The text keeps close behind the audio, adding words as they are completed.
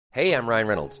Hey, I'm Ryan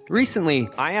Reynolds. Recently,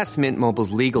 I asked Mint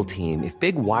Mobile's legal team if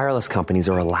big wireless companies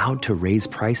are allowed to raise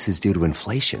prices due to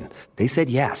inflation. They said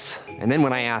yes. And then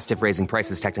when I asked if raising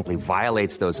prices technically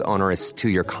violates those onerous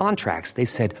two-year contracts, they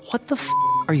said, "What the f***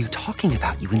 are you talking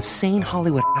about, you insane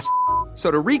Hollywood ass?" So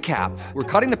to recap, we're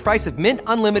cutting the price of Mint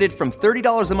Unlimited from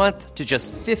 $30 a month to just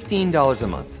 $15 a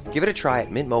month. Give it a try at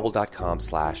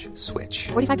mintmobile.com/switch.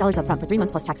 $45 up front for 3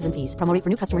 months plus taxes and fees. Promo rate for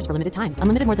new customers for limited time.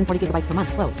 Unlimited more than 40 gigabytes per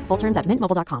month. Slows full terms at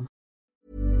mintmobile.com.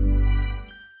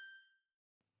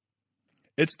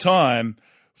 It's time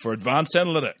for Advanced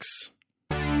Analytics.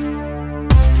 If you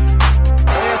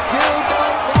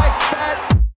don't like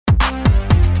that,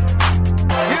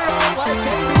 you don't like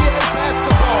NBA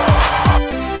basketball.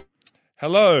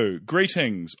 Hello,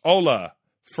 greetings, hola,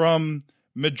 from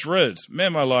Madrid.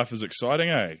 Man, my life is exciting,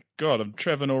 eh? God, I'm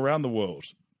traveling all around the world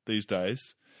these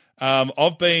days.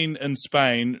 I've been in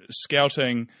Spain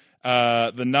scouting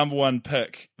the number one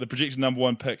pick, the projected number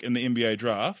one pick in the NBA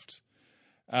draft.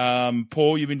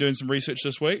 Paul, you've been doing some research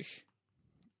this week?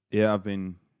 Yeah, I've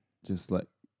been just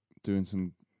doing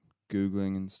some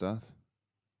Googling and stuff.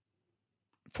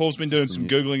 Paul's been doing some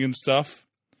Googling and stuff.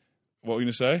 What were you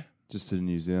going to say? Just to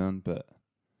New Zealand, but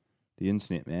the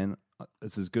internet, man,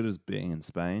 it's as good as being in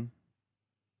Spain.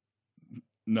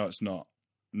 No, it's not.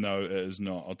 No, it is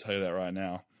not. I'll tell you that right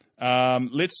now.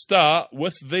 Let's start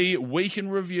with the Week in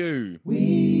Review.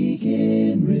 Week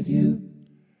in Review.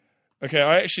 Okay,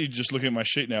 I actually just looking at my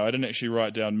sheet now. I didn't actually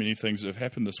write down many things that have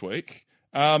happened this week.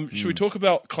 Should we talk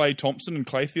about Klay Thompson and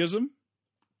Claytheism?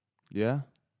 Yeah.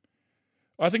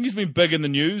 I think he's been big in the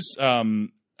news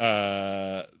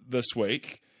this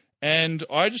week, and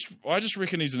I just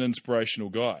reckon he's an inspirational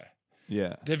guy.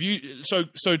 Yeah. Have you so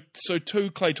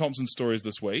two Klay Thompson stories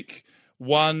this week?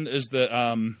 One is that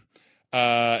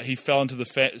he fell into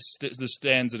the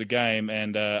stands at a game,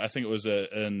 and I think it was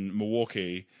in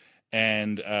Milwaukee,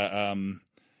 and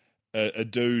a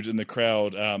dude in the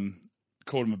crowd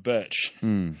called him a bitch.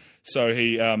 So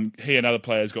he and other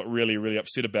players got really, really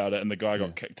upset about it, and the guy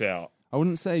got kicked out. I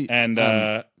wouldn't say and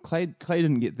Clay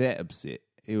didn't get that upset.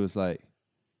 He was like,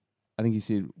 I think he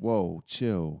said, "Whoa,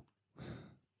 chill."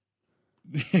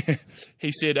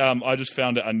 He said, "I just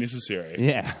found it unnecessary."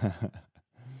 Yeah,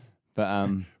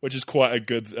 but which is quite a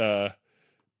good,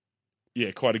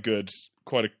 quite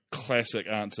a classic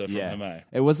answer from him. Eh?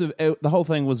 It was the whole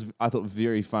thing was, I thought,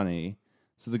 very funny.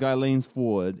 So the guy leans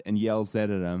forward and yells that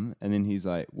at him, and then he's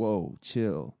like, "Whoa,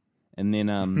 chill," and then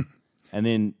and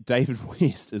then David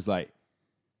West is like,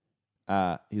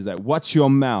 he's like, "Watch your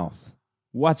mouth,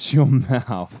 watch your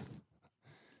mouth."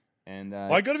 And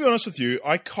I got to be honest with you,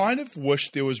 I kind of wish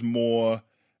there was more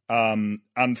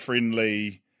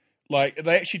unfriendly. Like,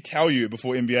 they actually tell you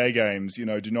before NBA games, do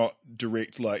not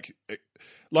direct I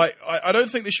don't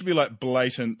think there should be like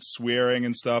blatant swearing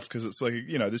and stuff, because it's like,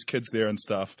 there's kids there and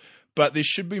stuff. But there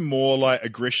should be more like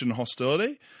aggression,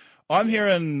 hostility. I'm here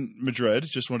in Madrid.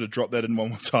 Just wanted to drop that in one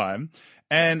more time.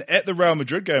 And at the Real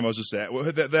Madrid game I was just at,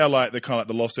 they're kind of like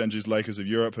the Los Angeles Lakers of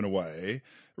Europe in a way,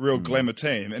 a real glamour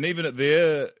team. And even at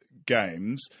their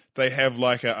games, they have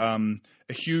like a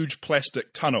huge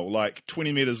plastic tunnel, like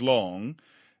 20 meters long,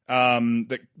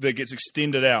 that gets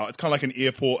extended out. It's kind of like an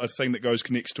airport, a thing that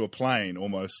connects to a plane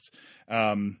almost.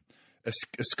 A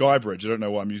sky bridge. I don't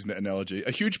know why I'm using that analogy. A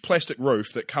huge plastic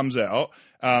roof that comes out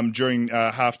during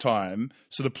halftime,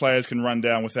 so the players can run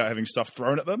down without having stuff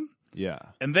thrown at them. Yeah,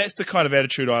 and that's the kind of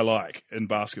attitude I like in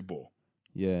basketball.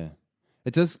 Yeah,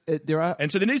 it does. There are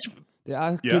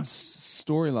good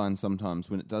storylines sometimes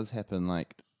when it does happen.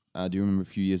 Like, do you remember a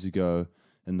few years ago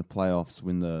in the playoffs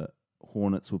when the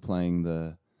Hornets were playing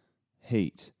the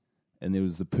Heat, and there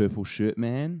was the purple shirt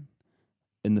man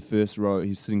in the first row?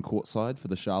 He was sitting courtside for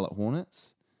the Charlotte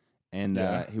Hornets, and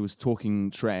he was talking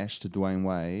trash to Dwayne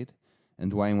Wade,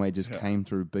 and Dwayne Wade just came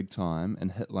through big time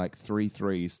and hit like 3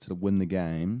 threes to win the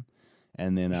game,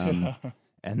 and then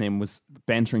was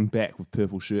bantering back with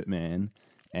purple shirt man,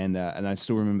 and I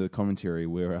still remember the commentary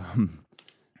where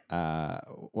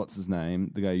what's his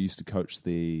name, the guy who used to coach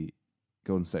the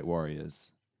Golden State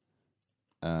Warriors,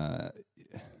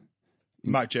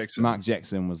 Mark Jackson. Mark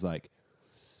Jackson was like,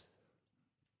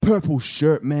 "Purple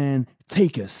shirt man,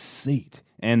 take a seat,"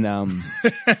 and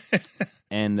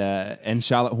and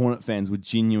Charlotte Hornet fans were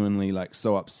genuinely like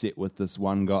so upset with this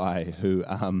one guy who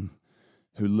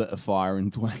lit a fire in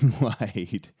Dwayne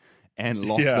Wade and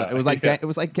lost it. It was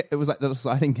like the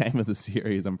deciding game of the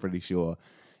series, I'm pretty sure.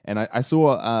 And I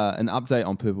saw an update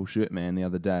on Purple Shirt Man the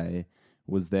other day.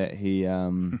 Was that he?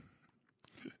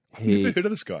 I've never heard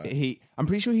of this guy. I'm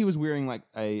pretty sure he was wearing like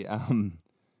a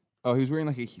he was wearing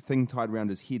like a thing tied around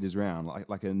his head as round,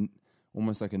 like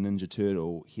almost like a Ninja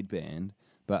Turtle headband.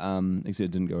 But except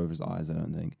it didn't go over his eyes, I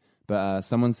don't think. But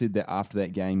someone said that after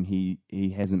that game,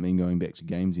 he hasn't been going back to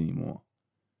games anymore.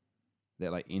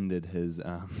 That like ended his.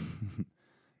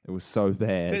 It was so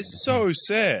bad. It's so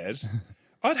sad.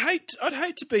 I'd hate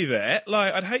to be that.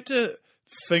 Like, I'd hate to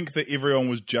think that everyone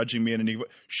was judging me in any way.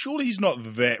 Surely he's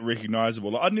not that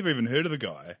recognisable. Like, I'd never even heard of the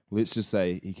guy. Let's just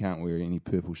say he can't wear any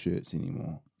purple shirts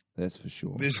anymore. That's for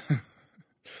sure.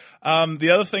 The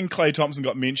other thing Klay Thompson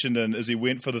got mentioned in is he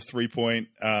went for the 3-point.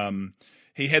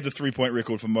 He had the 3-point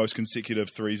record for most consecutive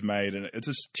threes made, and it's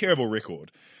a terrible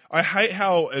record. I hate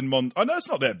how I know it's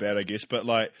not that bad, I guess, but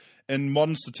like in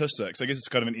modern statistics, I guess it's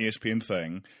kind of an ESPN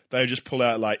thing. They just pull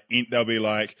out they'll be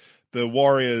like, the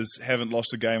Warriors haven't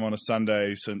lost a game on a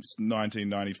Sunday since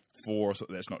 1994. So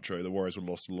that's not true. The Warriors would have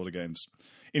lost a lot of games.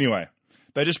 Anyway,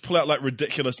 they just pull out like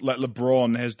ridiculous, like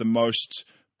LeBron has the most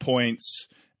points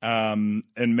in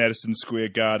Madison Square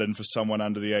Garden for someone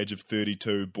under the age of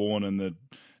 32, born in the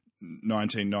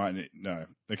 1990. No,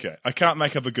 okay. I can't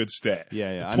make up a good stat.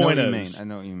 Yeah. I know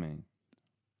what you mean.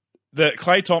 That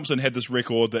Klay Thompson had this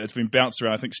record that it's been bounced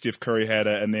around. I think Steph Curry had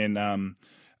it, and then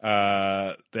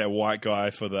that white guy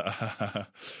for the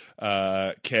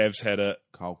Cavs had it.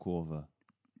 Kyle Korver.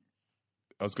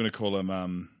 I was going to call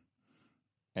him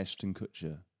Ashton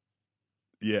Kutcher.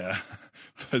 Yeah,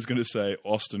 I was going to say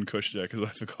Austin Kutcher because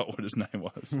I forgot what his name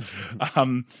was.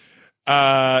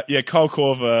 Kyle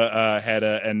Korver had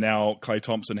it, and now Klay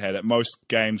Thompson had it. Most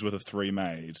games with a 3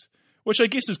 made, which I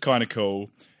guess is kind of cool.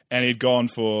 And he'd gone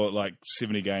for like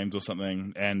 70 games or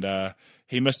something, and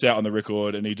he missed out on the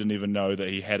record, and he didn't even know that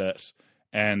he had it.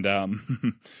 And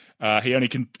he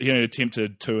only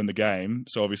attempted 2 in the game,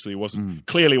 so obviously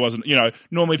clearly wasn't. You know,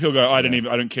 normally people go, I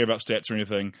don't care about stats or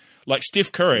anything. Like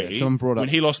Steph Curry, when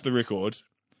he lost the record,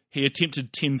 he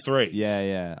attempted 10 threes.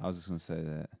 Yeah. I was just going to say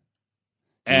that.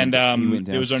 And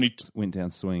went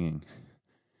down swinging.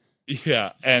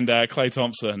 Yeah, and Klay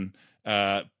Thompson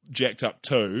jacked up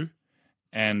 2.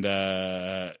 And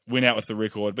went out with the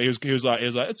record, but he was like,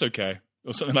 it's okay,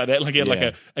 or something like that. Like he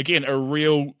had a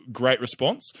real great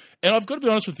response. And I've got to be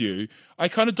honest with you, I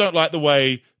kind of don't like the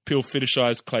way people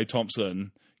fetishize Klay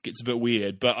Thompson. Gets a bit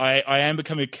weird, but I am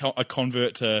becoming a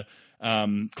convert to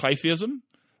Claytheism.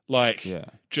 Like,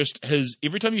 just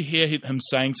every time you hear him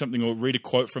saying something or read a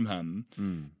quote from him,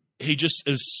 he just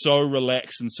is so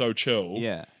relaxed and so chill.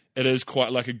 Yeah, it is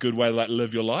quite like a good way to like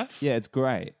live your life. Yeah, it's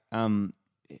great.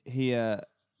 He,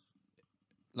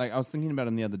 like I was thinking about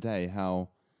him the other day, how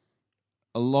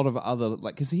a lot of other,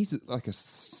 like, because he's like a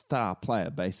star player,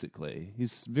 basically.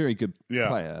 He's a very good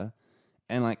player.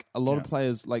 And like a lot of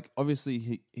players, like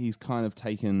obviously he's kind of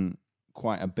taken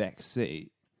quite a back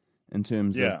seat in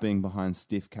terms of being behind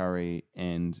Steph Curry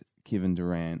and Kevin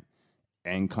Durant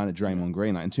and kind of Draymond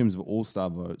Green. Like in terms of all-star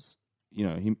votes, you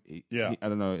know, he I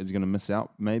don't know, is he going to miss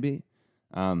out maybe?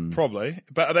 Probably,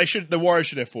 but the Warriors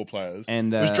should have 4 players.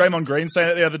 And was Draymond Green saying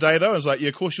it the other day though? I was like, yeah,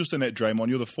 of course you're saying that, Draymond.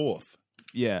 You're the 4th.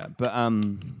 Yeah, but I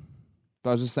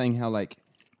was just saying how like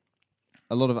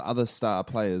a lot of other star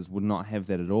players would not have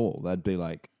that at all. They'd be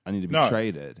like, I need to be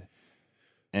traded,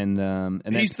 and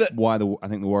that's why I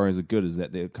think the Warriors are good, is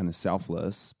that they're kind of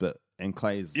selfless, and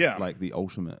Klay's like the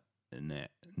ultimate in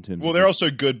that. In terms, they're also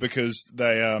good because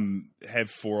they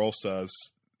have 4 All-Stars.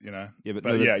 You know, you're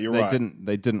right.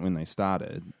 They didn't when they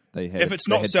started. If it's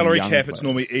not salary cap, it's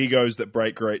normally egos that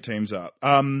break great teams up.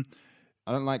 I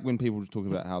don't like when people talk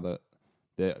about how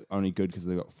they're only good because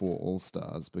they got 4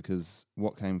 All-Stars, because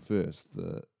what came first,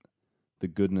 the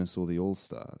goodness or the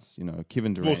All-Stars? You know,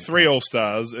 Kevin Durant. Well, 3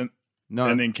 All-Stars and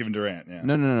then Kevin Durant. Yeah.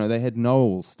 No. They had no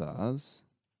All-Stars.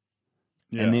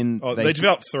 Yeah. And then they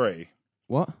developed 3.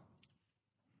 What?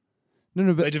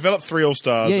 No, but they developed 3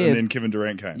 All-Stars and then Kevin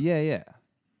Durant came. Yeah.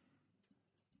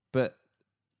 But,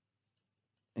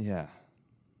 yeah.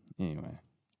 Anyway.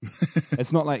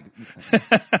 It's not like...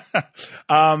 like,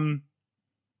 I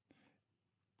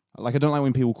don't like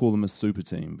when people call them a super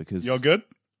team, because... You're good?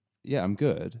 Yeah, I'm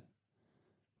good.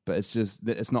 But it's just...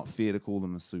 It's not fair to call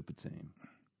them a super team.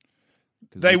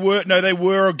 They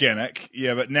were organic,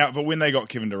 but when they got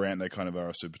Kevin Durant, they kind of are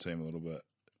a super team a little bit.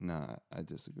 No, I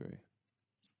disagree.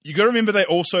 You got to remember they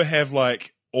also have,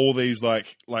 like, all these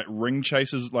like ring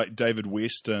chasers like David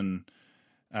West and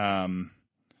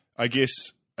I guess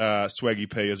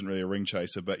Swaggy P isn't really a ring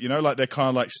chaser, but you know, like they're kind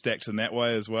of like stacked in that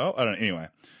way as well. I don't know. Anyway,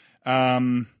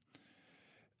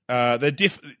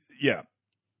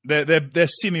 they're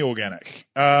semi-organic.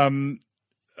 The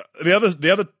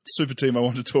other super team I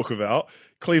want to talk about,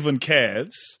 Cleveland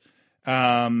Cavs.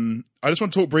 I just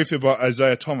want to talk briefly about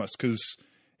Isaiah Thomas, because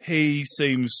he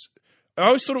seems. I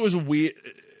always thought it was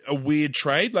a weird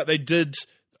trade. Like they did,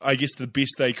 I guess, the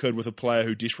best they could with a player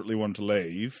who desperately wanted to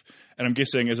leave. And I'm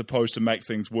guessing as opposed to make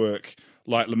things work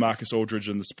like LaMarcus Aldridge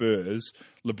and the Spurs,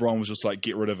 LeBron was just like,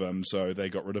 get rid of him, so they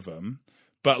got rid of him.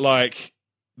 But like,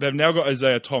 they've now got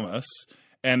Isaiah Thomas,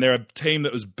 and they're a team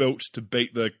that was built to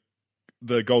beat the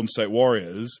Golden State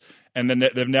Warriors, and then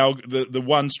they've now, the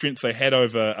one strength they had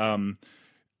over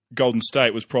Golden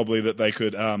State was probably that they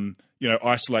could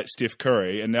isolate Steph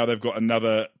Curry, and now they've got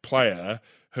another player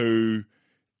who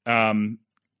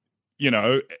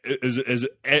is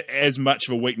as much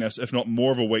of a weakness, if not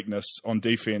more of a weakness on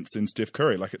defense than Steph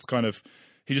Curry. Like, it's kind of,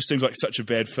 he just seems like such a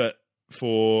bad fit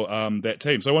for that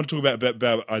team. So I want to talk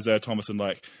about Isaiah Thomas and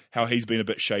like how he's been a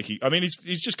bit shaky. I mean,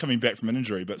 he's just coming back from an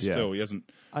injury, but still, he hasn't.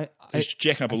 He's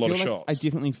jacking up a lot of shots. I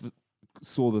definitely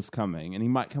saw this coming, and he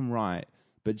might come right,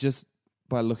 but just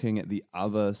by looking at the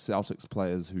other Celtics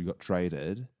players who got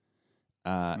traded,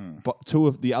 but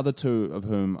the other two of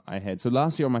whom I had. So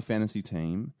last year on my fantasy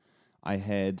team, I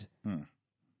had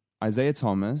Isaiah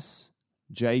Thomas,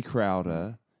 Jay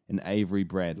Crowder, and Avery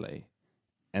Bradley,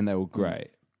 and they were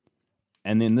great.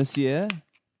 And then this year,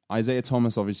 Isaiah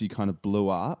Thomas obviously kind of blew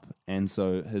up, and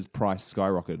so his price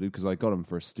skyrocketed because I got him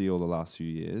for a steal the last few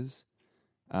years.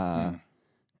 And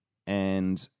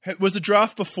was the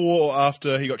draft before or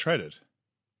after he got traded?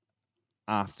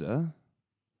 After.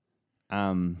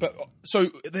 But so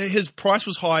his price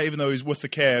was high even though he was with the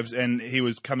Cavs and he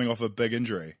was coming off a big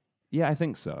injury. Yeah, I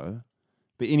think so.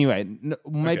 But anyway,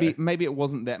 maybe it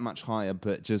wasn't that much higher,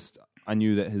 but just I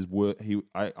knew that his worth.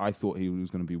 I thought he was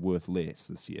going to be worth less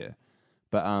this year.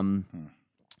 But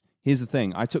here's the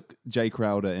thing: I took Jay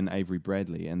Crowder and Avery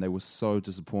Bradley, and they were so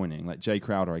disappointing. Like Jay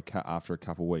Crowder, I cut after a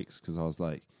couple of weeks because I was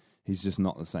like, he's just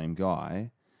not the same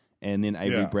guy. And then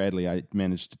Avery Bradley, I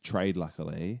managed to trade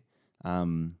luckily,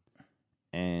 and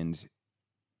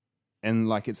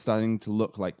like it's starting to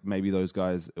look like maybe those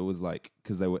guys, it was like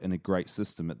because they were in a great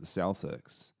system at the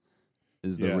Celtics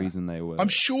is the reason they were, I'm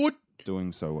sure,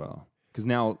 doing so well. Because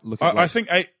now look at I think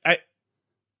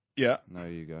yeah. No,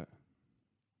 you go.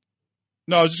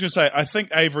 No, I was just going to say, I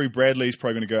think Avery Bradley's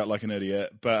probably going to go out like an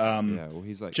idiot, but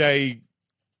he's like Jay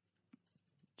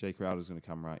Crowder's going to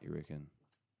come right, you reckon?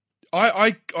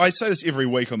 I say this every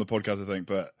week on the podcast, I think,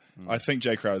 but I think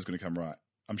Jay Crowder's going to come right.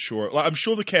 I'm sure. Like, I'm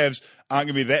sure the Cavs aren't going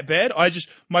to be that bad.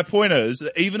 My point is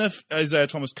that even if Isaiah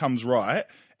Thomas comes right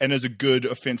and is a good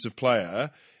offensive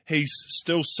player, he's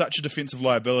still such a defensive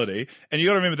liability. And you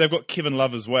got to remember they've got Kevin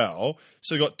Love as well,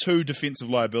 so they've got two defensive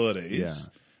liabilities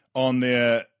on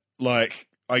their, like,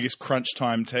 I guess crunch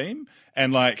time team.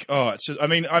 And like, it's just. I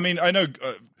mean, I know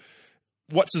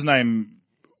what's his name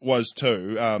was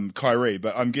too, Kyrie,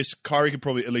 but I guess Kyrie could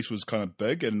probably at least was kind of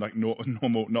big and like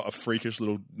normal, not a freakish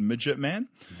little midget man.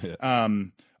 Yeah.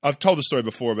 I've told the story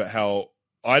before about how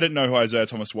I didn't know who Isaiah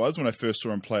Thomas was when I first saw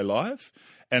him play live,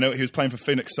 and he was playing for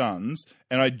Phoenix Suns,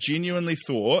 and I genuinely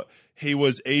thought he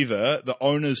was either the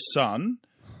owner's son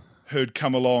who'd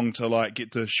come along to like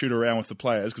get to shoot around with the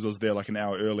players because I was there like an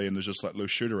hour early and there's just like little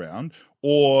shoot around,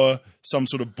 or some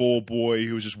sort of ball boy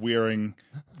who was just wearing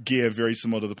gear very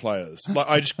similar to the players. Like,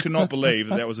 I just could not believe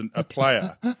that was a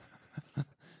player.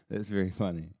 That's very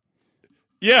funny.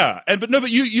 Yeah, but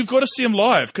you've got to see him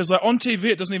live because like on TV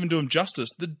it doesn't even do him justice.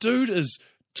 The dude is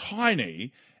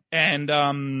tiny, and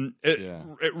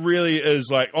it really is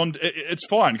like it's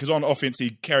fine because on offense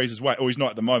he carries his weight. Or he's not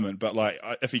at the moment, but like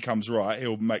if he comes right,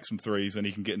 he'll make some threes and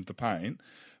he can get into the paint.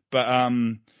 But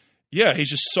he's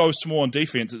just so small on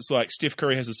defense. It's like Steph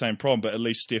Curry has the same problem, but at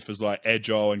least Steph is like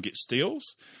agile and gets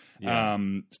steals. Yeah.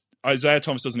 Isaiah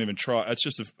Thomas doesn't even try. It's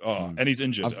just and he's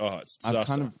injured. It's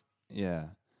disaster.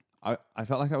 I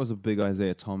felt like I was a big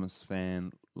Isaiah Thomas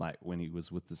fan, like when he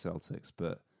was with the Celtics,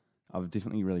 but I've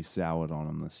definitely really soured on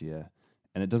him this year.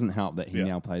 And it doesn't help that he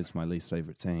now plays for my least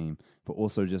favorite team, but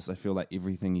also just I feel like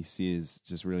everything he says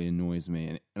just really annoys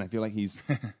me. And I feel like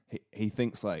he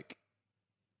thinks like,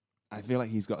 I feel like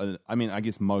he's got I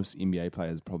guess most NBA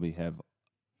players probably have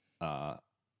an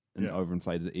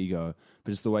overinflated ego,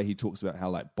 but just the way he talks about how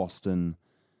like Boston,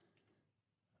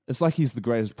 it's like he's the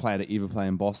greatest player to ever play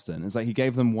in Boston. It's like he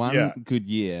gave them one good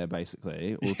year,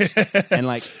 basically, and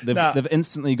like they've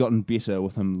instantly gotten better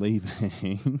with him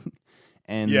leaving.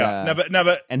 And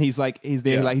and he's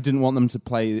there like he didn't want them to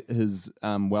play his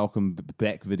welcome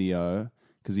back video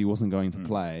because he wasn't going to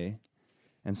play.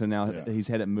 And so now he's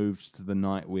had it moved to the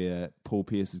night where Paul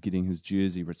Pierce is getting his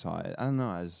jersey retired. I don't know.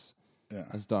 I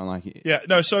just don't like it. Yeah,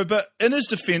 no. So, but in his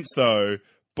defense, though,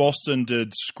 Boston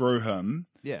did screw him.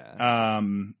 Yeah.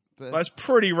 That's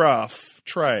pretty rough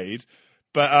trade.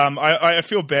 But I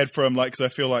feel bad for him, like, because I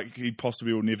feel like he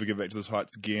possibly will never get back to those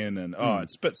heights again, and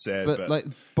it's a bit sad. But like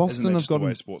Boston have got the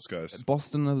way sports goes.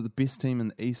 Boston are the best team in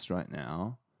the East right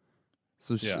now,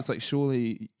 so it's like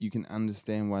surely you can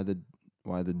understand why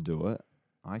they do it.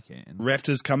 I can.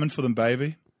 Raptors coming for them,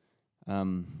 baby.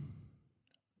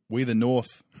 We the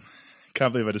North.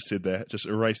 Can't believe I just said that. Just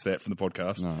erase that from the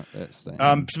podcast. No, that's staying.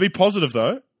 To be positive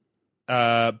though,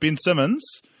 Ben Simmons.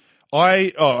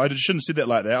 I shouldn't have said that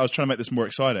like that. I was trying to make this more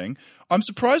exciting. I'm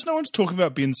surprised no one's talking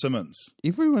about Ben Simmons.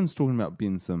 Everyone's talking about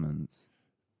Ben Simmons.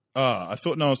 I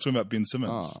thought no one was talking about Ben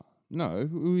Simmons. No,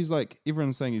 he's like,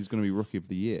 everyone's saying he's going to be Rookie of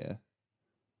the Year.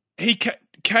 He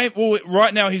came, well,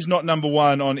 right now he's not number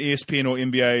one on ESPN or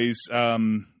NBA's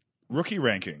rookie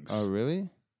rankings. Oh, really?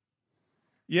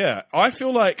 Yeah. I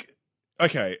feel like,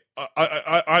 okay,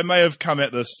 I may have come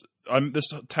at this, this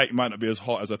take might not be as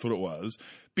hot as I thought it was.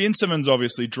 Ben Simmons,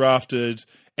 obviously drafted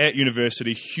at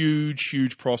university,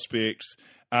 huge prospect.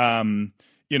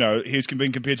 He's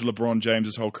been compared to LeBron James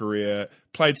his whole career.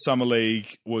 Played summer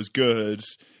league, was good,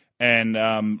 and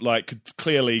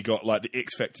clearly got like the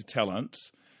X factor talent.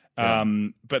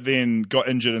 But then got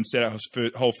injured and sat out his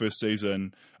whole first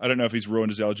season. I don't know if he's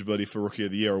ruined his eligibility for Rookie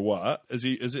of the Year or what. Is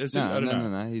he?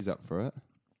 No, he's up for it.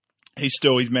 He's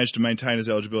managed to maintain his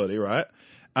eligibility, right?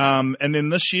 And then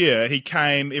this year he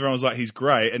came, everyone was like, he's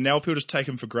great, and now people just take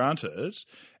him for granted.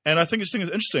 And I think this thing is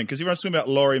interesting because everyone's talking about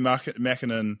Lauri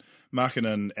Markkanen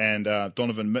and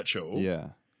Donovan Mitchell,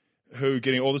 who are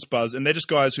getting all this buzz, and they're just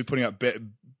guys who are putting up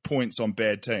points on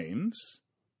bad teams.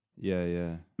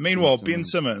 Yeah. Meanwhile, Ben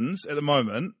Simmons, at the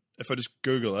moment, if I just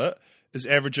Google it, is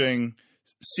averaging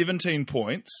 17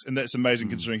 points, and that's amazing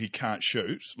considering he can't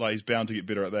shoot. Like, he's bound to get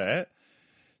better at that.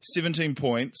 17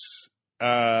 points,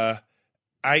 8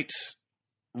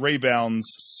 rebounds,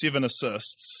 7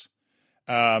 assists,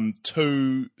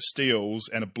 2 steals,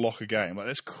 and a block a game. Like,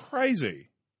 that's crazy.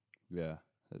 Yeah,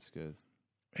 that's good.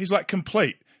 He's like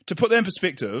complete. To put that in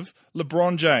perspective,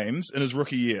 LeBron James in his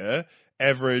rookie year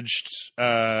averaged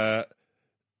 4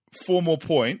 more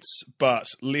points, but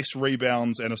less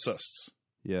rebounds and assists.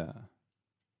 Yeah.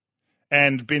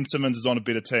 And Ben Simmons is on a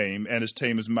better team, and his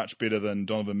team is much better than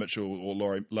Donovan Mitchell or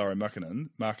Lauri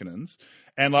Markkanen's.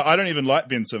 And I don't even like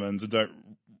Ben Simmons.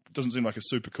 Doesn't seem like a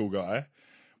super cool guy.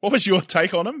 What was your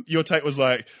take on him? Your take was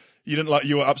like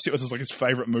you were upset with his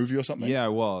favorite movie or something. Yeah, I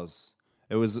was.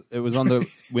 It was on the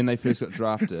when they first got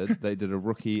drafted. They did a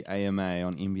rookie AMA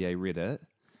on NBA Reddit,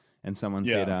 and someone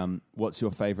said, "What's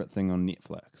your favorite thing on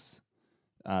Netflix?"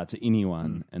 To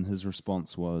anyone, and his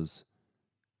response was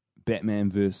Batman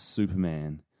vs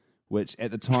Superman, which at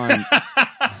the time,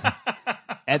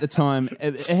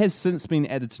 it has since been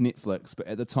added to Netflix, but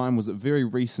at the time was a very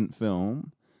recent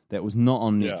film that was not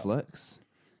on Netflix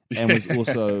and was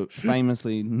also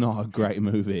famously not a great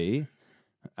movie.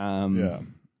 So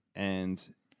that's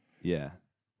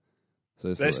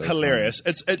hilarious.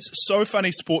 Funny. It's so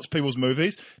funny. Sports people's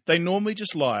movies, they normally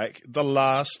just like the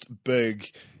last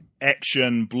big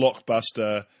action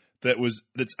blockbuster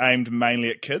that's aimed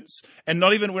mainly at kids, and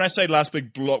not even when I say last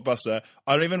big blockbuster,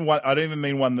 I don't even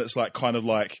mean one that's like kind of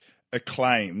like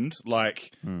acclaimed,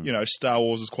 like Star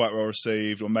Wars is quite well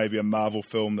received, or maybe a Marvel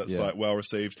film that's like well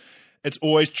received. It's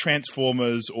always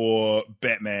Transformers or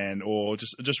Batman, or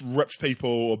just ripped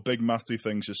people or big muscly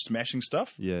things just smashing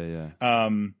stuff.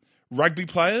 Rugby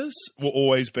players will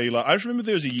always be like, I just remember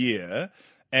there was a year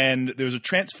and there was a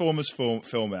Transformers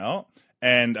film out,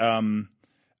 and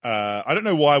I don't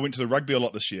know why I went to the rugby a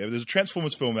lot this year, but there's a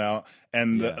Transformers film out,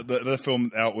 and the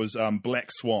film out was Black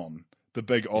Swan, the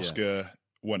big Oscar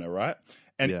winner, right?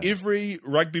 And every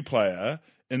rugby player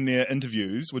in their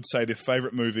interviews would say their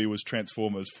favourite movie was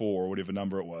Transformers 4 or whatever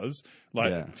number it was,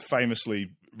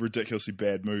 famously ridiculously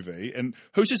bad movie. And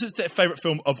who says it's their favourite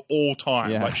film of all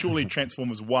time? Like, surely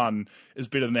Transformers 1 is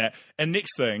better than that. And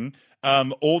next thing,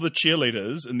 all the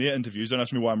cheerleaders in their interviews, don't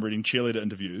ask me why I'm reading cheerleader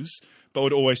interviews, but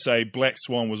would always say Black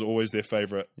Swan was always their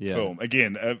favourite film.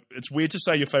 Again, it's weird to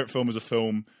say your favourite film is a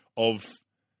film of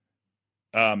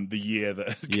the year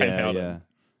that it came out in,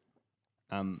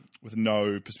 with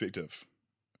no perspective.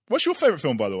 What's your favourite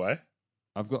film, by the way?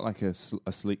 I've got like a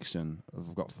selection.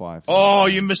 I've got 5. Oh,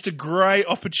 you missed a great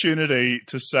opportunity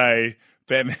to say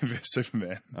Batman vs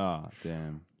Superman. Oh,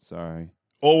 damn. Sorry.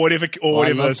 Or whatever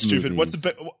stupid. Movies.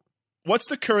 What's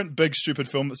the current big stupid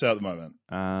film that's out at the moment?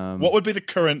 What would be the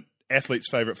current athlete's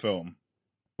favourite film?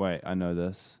 Wait, I know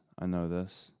this.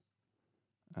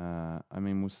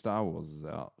 Star Wars is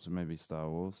out, so maybe Star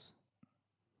Wars.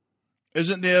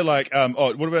 Isn't there like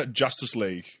what about Justice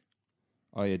League?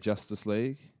 Oh yeah, Justice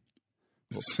League.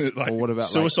 Like, or what about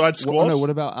Suicide Squad? What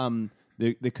about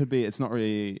there could be? It's not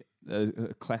really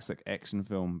a classic action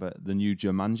film, but the new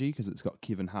Jumanji, because it's got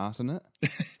Kevin Hart in it.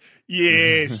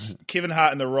 Yes, Kevin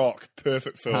Hart and The Rock,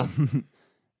 perfect film.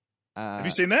 Have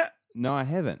you seen that? No, I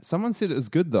haven't. Someone said it was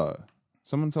good though.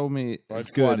 Someone told me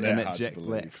it's good and that Jack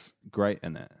Black's great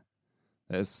in it.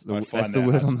 That's the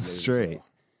word on the street.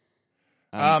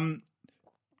 Well.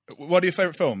 What are your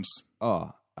favorite films?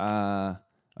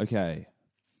 Okay,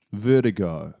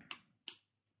 Vertigo.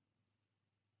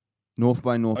 North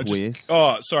by Northwest.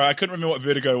 Sorry, I couldn't remember what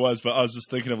Vertigo was, but I was just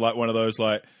thinking of like one of those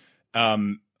like, I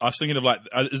was thinking of like,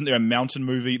 isn't there a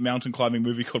mountain climbing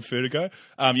movie called Vertigo?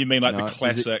 You mean like the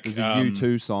classic? There's a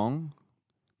U2 song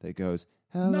that goes,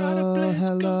 hello,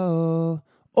 hello,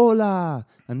 hola,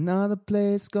 another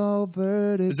place called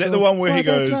Vertigo. Is that the one where he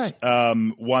goes, right.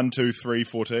 1, 2, 3,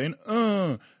 14?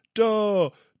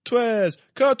 2, 3,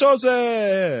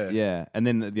 14. Yeah, and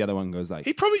then the other one goes like,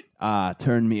 he probably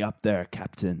turn me up there,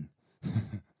 Captain.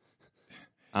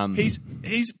 He's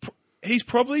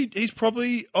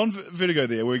probably on Vertigo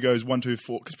there where he goes 1, 2,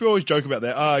 4 because people always joke about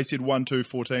that. He said 1, 2,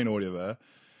 14 or whatever.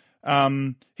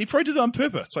 He probably did that on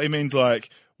purpose. So he means like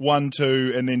 1,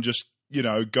 2, and then just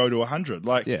go to 100.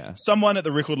 Like someone at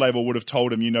the record label would have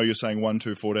told him, you're saying 1,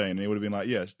 2, 14, and he would have been like,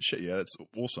 yeah, shit, yeah, that's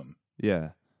awesome.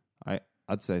 Yeah,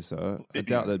 I'd say so. I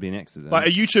doubt there'd be an accident. Like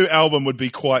a U2 album would be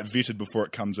quite vetted before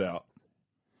it comes out,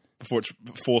 before it's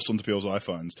forced onto people's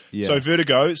iPhones. Yeah. So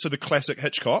Vertigo, the classic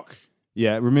Hitchcock.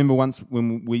 Yeah, remember once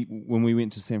when we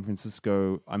went to San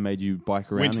Francisco, I made you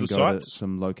bike around and go to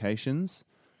some locations.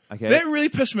 Okay, that really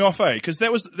pissed me off, because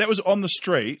that was on the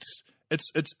street.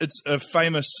 It's a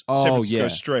famous San Francisco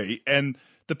street, and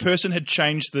the person had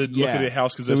changed the look of their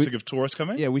house because they're sick of tourists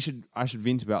coming. Yeah, I should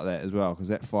vent about that as well because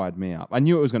that fired me up. I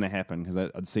knew it was going to happen because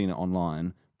I'd seen it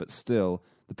online, but still,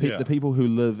 the people who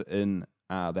live in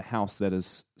the house that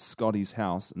is Scotty's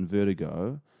house in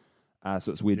Vertigo,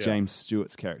 so it's where James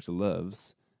Stewart's character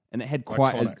lives, and it had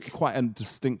quite a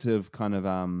distinctive kind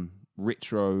of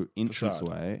retro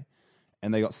entranceway,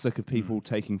 and they got sick of people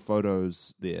taking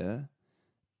photos there,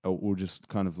 or just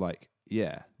kind of like.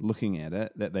 Yeah, looking at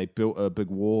it, that they built a big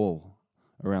wall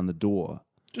around the door.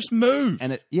 Just move.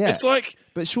 And it's like...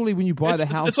 But surely when you buy the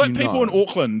house, it's like people in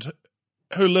Auckland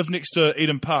who live next to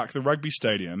Eden Park, the rugby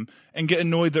stadium, and get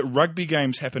annoyed that rugby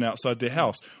games happen outside their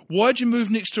house. Why'd you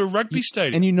move next to a rugby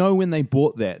stadium? And when they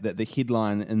bought that the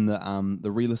headline in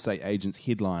the real estate agent's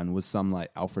headline was some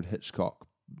like Alfred Hitchcock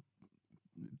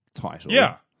title.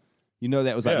 Yeah.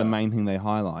 That was like the main thing they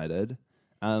highlighted.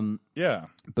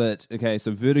 But okay,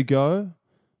 so Vertigo,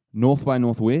 North by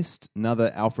Northwest,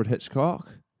 another Alfred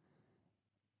Hitchcock.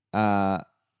 To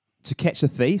Catch a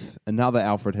Thief, another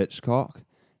Alfred Hitchcock,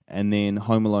 and then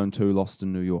Home Alone 2, Lost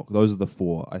in New York. Those are the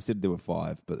 4. I said there were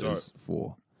 5, but there's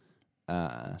 4.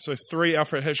 So 3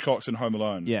 Alfred Hitchcocks and Home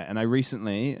Alone. Yeah, and I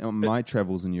recently, on my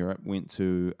travels in Europe, went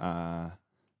to the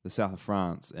south of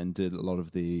France and did a lot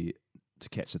of the To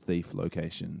Catch a Thief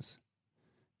locations.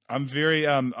 I'm very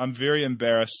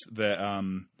embarrassed that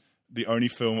the only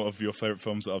film of your favorite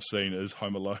films that I've seen is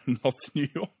Home Alone, Lost in New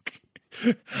York.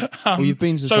 Well, you've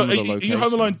been to some of the locations.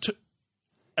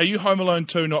 Are you Home Alone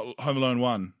 2, not Home Alone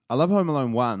 1? I love Home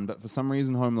Alone 1, but for some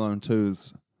reason Home Alone 2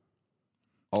 is...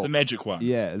 It's the magic one.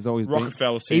 Yeah, it's always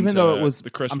Rockefeller Center, even though it was the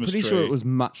Christmas I'm pretty sure it was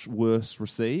much worse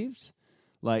received.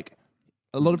 Like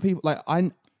a lot of people,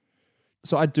 I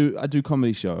do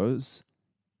comedy shows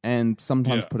and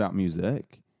sometimes put out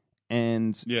music.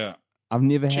 And I've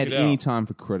never had any time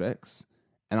for critics,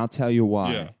 and I'll tell you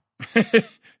why. Yeah.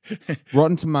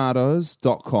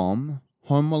 RottenTomatoes.com,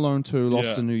 Home Alone 2,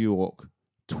 Lost in New York,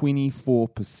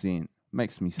 24%.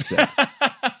 Makes me sick.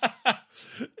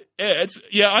 I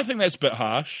think that's a bit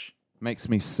harsh. Makes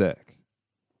me sick.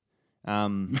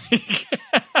 I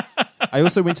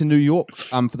also went to New York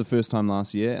for the first time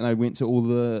last year, and I went to all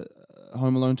the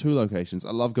Home Alone 2 locations.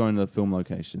 I love going to film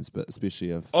locations, but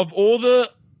especially of all the...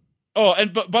 Oh,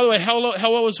 and but by the way, how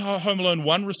well was Home Alone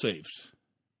 1 received?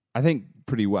 I think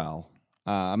pretty well.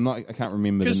 I can't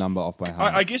remember the number off by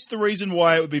heart. I guess the reason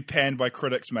why it would be panned by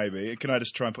critics, maybe, can I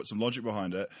just try and put some logic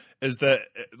behind it, is that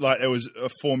it was a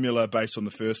formula based on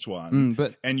the first one,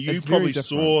 and you probably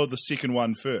saw the second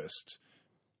one first.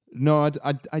 No,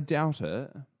 I doubt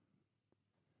it.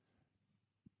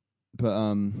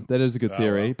 But that is a good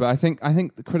theory. Well. But I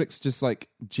think the critics just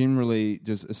generally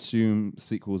just assume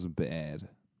sequels are bad.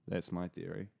 That's my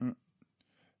theory.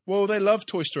 Well, they love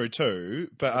Toy Story 2,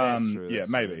 but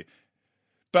maybe.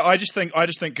 But I just think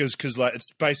because it's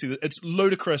basically it's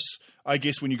ludicrous. I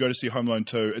guess when you go to see Home Alone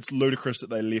 2, it's ludicrous that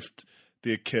they left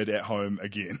their kid at home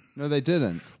again. No, they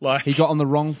didn't. He got on the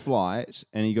wrong flight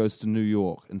and he goes to New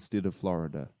York instead of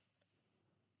Florida.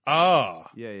 Ah.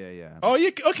 Yeah. Oh, yeah.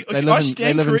 Okay.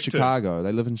 They live in Chicago.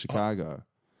 They live in Chicago.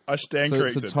 I stand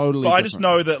corrected. It's a totally but I just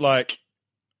know that, like,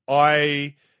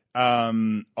 I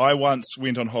once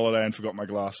went on holiday and forgot my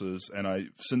glasses, and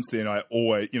since then I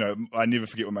always, I never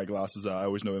forget where my glasses are. I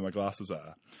always know where my glasses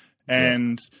are.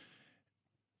 And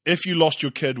if you lost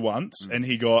your kid once and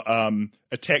he got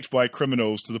attacked by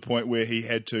criminals to the point where he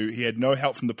had no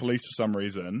help from the police for some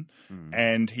reason,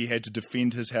 and he had to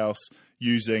defend his house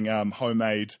using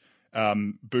homemade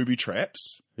booby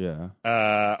traps. Yeah.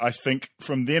 I think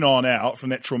from then on out, from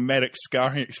that traumatic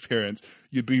scarring experience,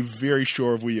 you'd be very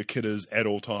sure of where your kid is at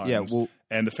all times. Yeah, well,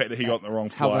 and the fact that he got in the wrong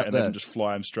flight and then just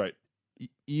fly him straight.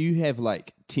 You have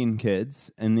like 10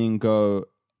 kids and then go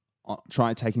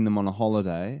try taking them on a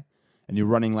holiday, and you're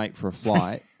running late for a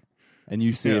flight, and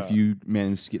you see if you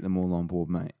manage to get them all on board,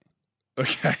 mate.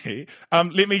 Okay.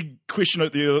 Let me question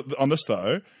on this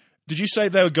though. Did you say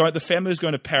the family was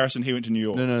going to Paris and he went to New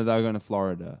York? No, they were going to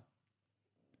Florida.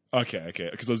 Okay.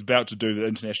 Because I was about to do the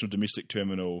international domestic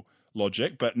terminal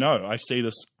logic, but no, I see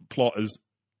this plot as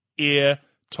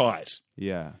airtight.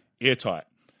 Yeah. Airtight.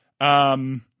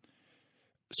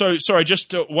 So, sorry,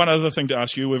 just one other thing to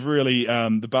ask you. We've really,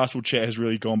 the basketball chat has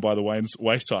really gone by the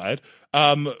wayside.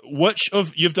 Which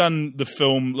of, you've done the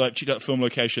film, like checked out film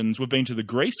locations. We've been to the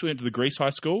Greece. We went to the Greece High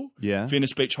School. Yeah.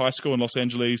 Venice Beach High School in Los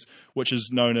Angeles, which is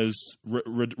known as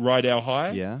Rydell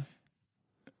High. Yeah.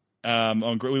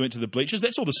 We went to the Bleachers.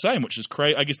 That's all the same, which is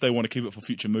great. I guess they want to keep it for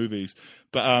future movies.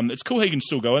 But it's cool how you can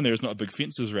still go in there. There's not big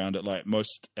fences around it like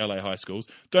most LA high schools.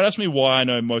 Don't ask me why I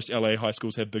know most LA high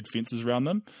schools have big fences around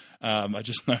them. I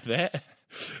just know that.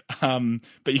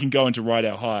 But you can go into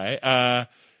Rydell High.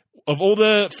 Of all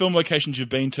the film locations you've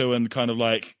been to and kind of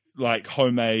like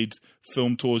homemade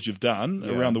film tours you've done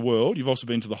around the world, you've also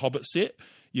been to the Hobbit set.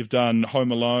 You've done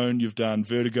Home Alone. You've done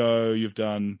Vertigo. You've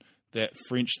done that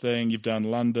French thing, you've done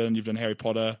London, you've done Harry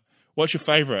Potter. What's your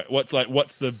favourite? What's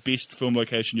the best film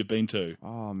location you've been to?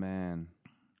 Oh man,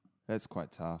 that's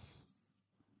quite tough.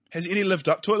 Has any lived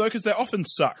up to it though? Because they often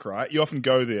suck, right? You often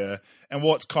go there, and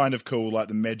what's kind of cool, like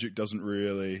the magic doesn't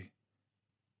really.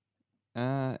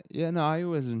 I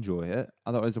always enjoy it.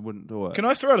 Otherwise, I wouldn't do it. Can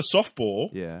I throw out a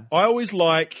softball? Yeah. I always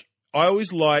like. I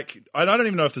don't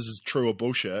even know if this is true or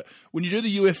bullshit. When you do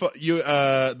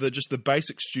the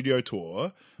basic studio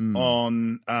tour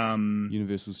on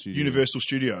Universal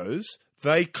Studios,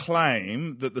 they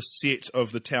claim that the set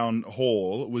of the town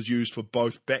hall was used for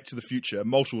both Back to the Future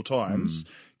multiple times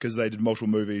because they did multiple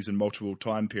movies in multiple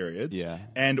time periods,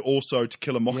 and also To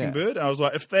Kill a Mockingbird. And I was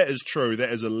like, if that is true, that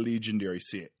is a legendary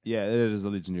set. Yeah, it is a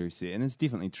legendary set, and it's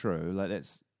definitely true. Like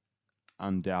that's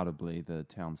undoubtedly the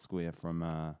town square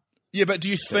from. Yeah, but do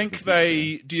you think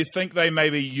they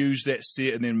maybe used that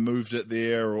set and then moved it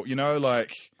there, or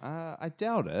I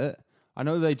doubt it. I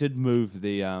know they did move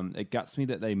the. It guts me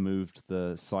that they moved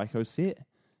the Psycho set.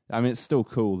 I mean, it's still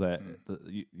cool that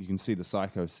you can see the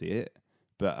Psycho set,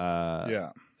 but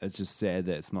it's just sad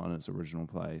that it's not in its original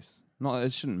place.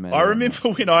 It shouldn't matter. I remember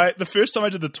when the first time I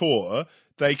did the tour,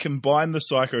 they combined the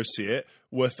Psycho set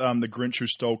with the Grinch Who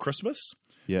Stole Christmas.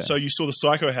 Yeah. So you saw the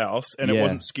Psycho house, and it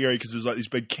wasn't scary because there was like these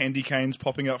big candy canes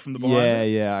popping up from the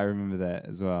behind. Yeah, I remember that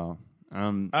as well.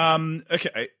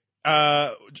 Okay.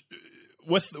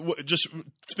 Just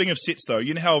speaking of sets, though,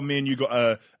 you know how me and you got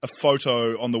a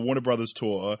photo on the Warner Brothers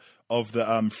tour of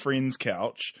the Friends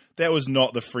couch? That was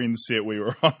not the Friends set we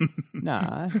were on.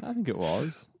 Nah, I think it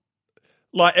was.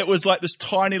 Like it was like this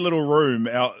tiny little room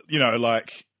out.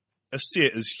 Like a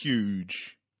set is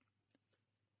huge.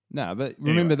 No, but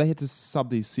remember they had to sub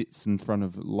these sets in front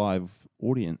of live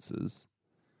audiences,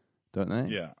 don't they?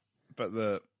 Yeah, but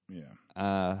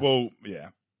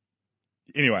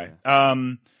Anyway,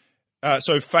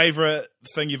 so favorite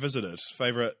thing you visited,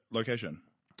 favorite location?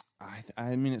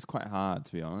 I mean, it's quite hard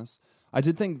to be honest. I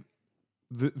did think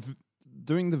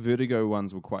doing the Vertigo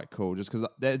ones were quite cool, just because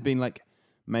that had been like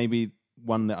maybe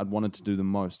one that I'd wanted to do the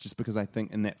most, just because I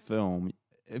think in that film,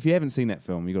 if you haven't seen that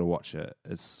film, you got to watch it.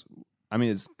 It's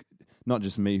not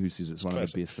just me who says it's one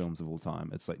of the best films of all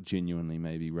time. It's like genuinely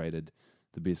maybe rated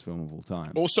the best film of all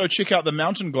time. Also, check out the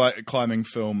mountain climbing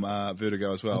film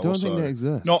Vertigo as well. I don't think that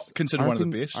exists. Not considered one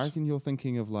of the best. I reckon you're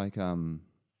thinking of like I can't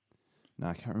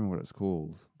remember what it's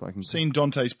called. But I can seen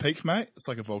Dante's Peak, mate. It's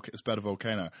like it's about a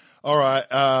volcano. All right,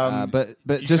 but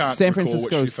just San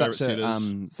Francisco is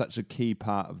such a key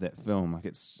part of that film. Like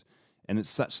it's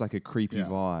such like a creepy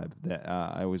vibe that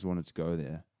I always wanted to go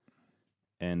there.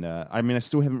 And I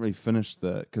still haven't really finished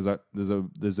because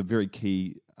there's a very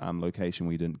key location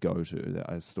we didn't go to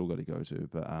that I still got to go to,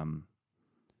 but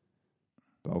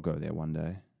I'll go there one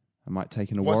day. I might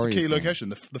take in a Warriors. What's the key game. location?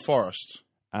 The forest.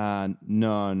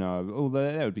 No.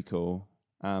 Although that would be cool.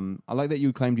 I like that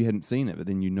you claimed you hadn't seen it, but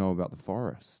then you know about The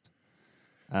Forest.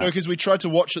 No, because we tried to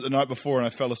watch it the night before and I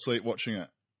fell asleep watching it.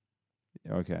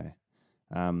 Okay.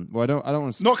 Well, I don't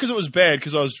want to. Not because it was bad,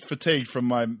 because I was fatigued from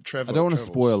my travel. I don't want to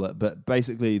spoil it, but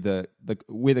basically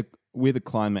where the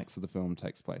climax of the film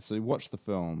takes place. So watch the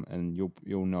film and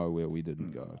you'll know where we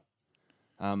didn't go.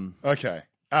 Okay.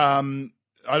 I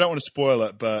don't want to spoil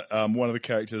it, but one of the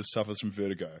characters suffers from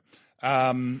vertigo.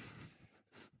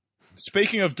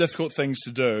 Speaking of difficult things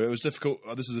to do, it was difficult.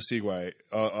 This is a segue.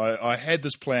 I had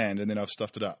this planned and then I've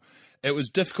stuffed it up. It was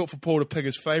difficult for Paul to pick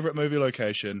his favourite movie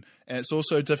location, and it's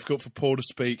also difficult for Paul to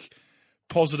speak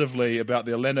positively about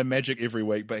the Orlando Magic every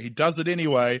week, but he does it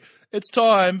anyway. It's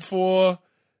time for...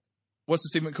 What's the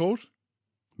segment called?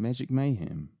 Magic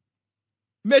Mayhem.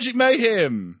 Magic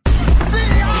Mayhem!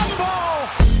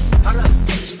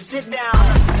 Sit down.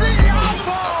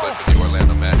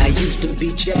 I used to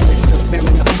be jealous of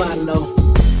wearing a follow.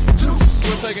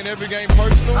 We're taking every game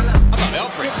personal. I'm not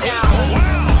Alfred. Sit down.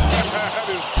 Wow! That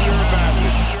is pure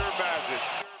magic.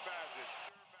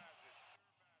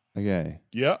 Okay.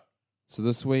 Yeah. So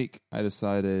this week I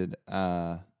decided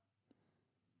I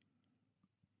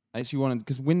actually wanted,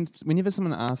 because whenever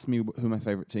someone asks me who my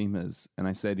favorite team is and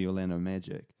I say the Orlando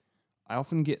Magic, I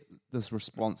often get this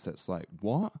response that's like,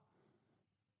 what?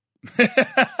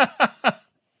 But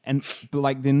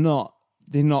like they're not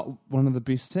one of the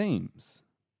best teams.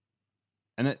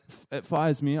 And it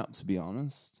fires me up, to be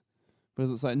honest.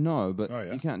 Because it's like, no, but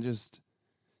you can't just...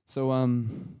 So I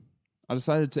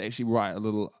decided to actually write a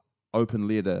little open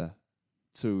letter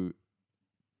to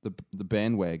the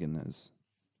bandwagoners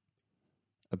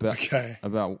about...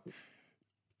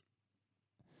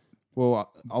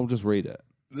 Well, I'll just read it.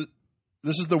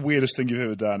 This is the weirdest thing you've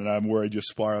ever done, and I'm worried you're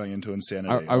spiraling into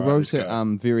insanity. I wrote it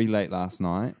very late last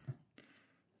night,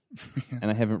 and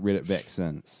I haven't read it back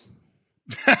since.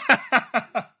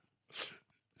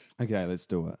 Okay, let's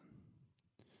do it.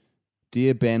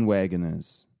 Dear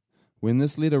bandwagoners, when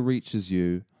this letter reaches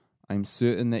you, I'm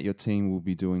certain that your team will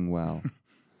be doing well.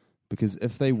 Because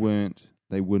if they weren't,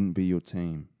 they wouldn't be your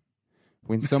team.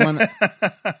 When someone...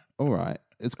 All right,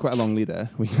 it's quite a long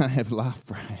letter. We can't have laugh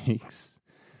breaks.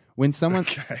 When someone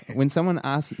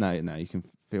asks... No, you can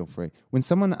feel free. When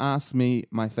someone asks me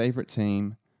my favorite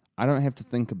team, I don't have to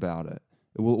think about it.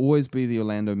 It will always be the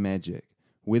Orlando Magic.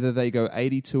 Whether they go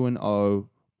 82-0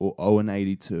 or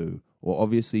 0-82, or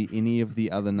obviously any of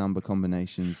the other number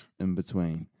combinations in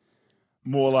between.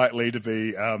 More likely to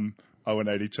be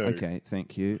 0-82. Okay,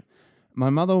 thank you. My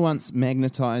mother once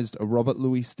magnetized a Robert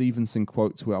Louis Stevenson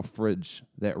quote to our fridge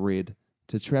that read,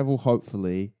 "To travel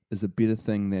hopefully is a better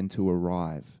thing than to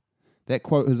arrive." That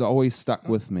quote has always stuck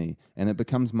with me, and it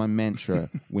becomes my mantra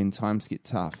when times get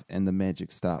tough and the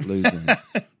Magic start losing.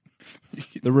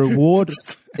 The reward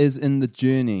is in the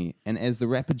journey, and as the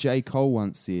rapper J. Cole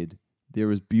once said,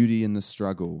 there is beauty in the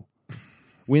struggle.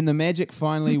 When the Magic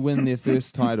finally win their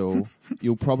first title,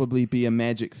 you'll probably be a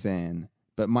Magic fan,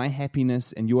 but my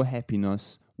happiness and your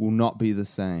happiness will not be the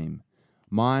same.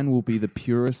 Mine will be the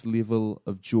purest level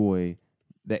of joy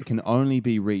that can only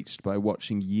be reached by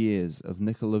watching years of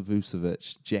Nikola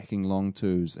Vucevic jacking long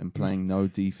twos and playing no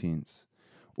defense,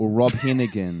 or Rob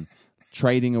Hennigan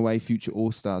trading away future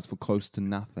All-Stars for close to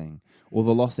nothing, or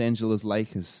the Los Angeles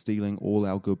Lakers stealing all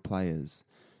our good players.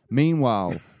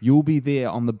 Meanwhile, you'll be there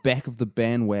on the back of the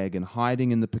bandwagon,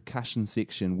 hiding in the percussion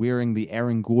section, wearing the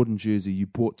Aaron Gordon jersey you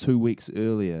bought 2 weeks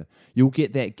earlier. You'll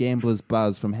get that gambler's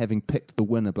buzz from having picked the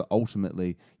winner, but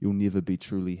ultimately, you'll never be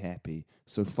truly happy.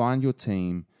 So find your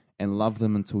team and love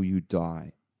them until you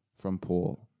die. From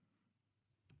Paul.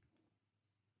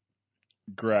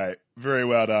 Great. Very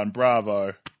well done.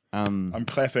 Bravo. I'm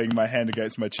clapping my hand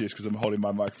against my chest because I'm holding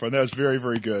my microphone. That was very,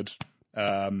 very good.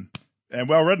 And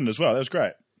well written as well. That was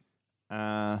great.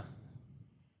 So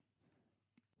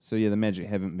yeah, the Magic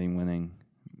haven't been winning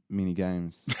many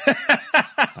games.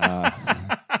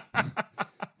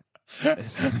 Fair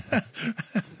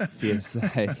to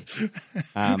say.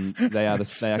 They are.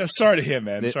 Sorry to hear,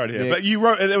 man. Sorry to hear. But you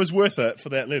wrote it was worth it for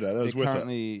that letter. That was worth it.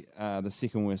 Currently, the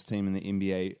second worst team in the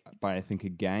NBA by I think a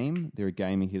game. They're a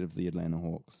game ahead of the Atlanta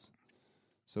Hawks.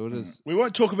 So it is. We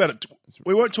won't talk about it.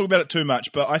 We won't talk about it too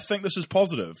much. But I think this is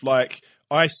positive. Like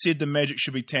I said, the Magic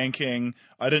should be tanking.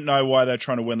 I didn't know why they're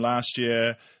trying to win last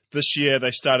year. This year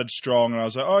they started strong, and I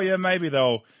was like, oh yeah, maybe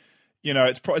they'll. You know,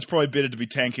 it's probably better to be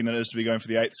tanking than it is to be going for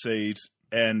the 8th seed.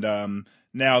 And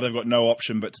now they've got no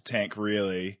option but to tank,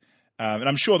 really. And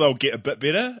I'm sure they'll get a bit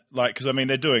better. Like, because, I mean,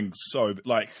 they're doing so...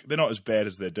 Like, they're not as bad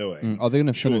as they're doing. They're going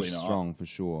to finish strong, for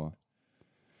sure.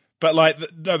 But like,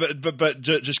 no, but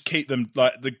just keep them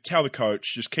tell the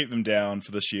coach, just keep them down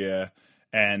for this year,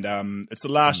 and it's the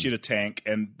last year to tank,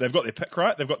 and they've got their pick,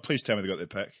 right? Please tell me they've got their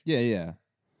pick. Yeah,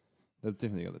 they've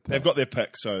definitely got their pick. They've got their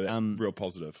pick, so that's real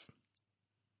positive.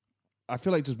 I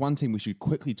feel like just one team we should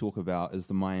quickly talk about is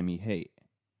the Miami Heat.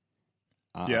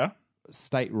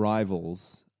 State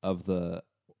rivals of the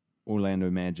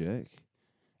Orlando Magic,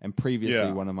 and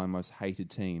previously one of my most hated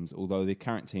teams. Although their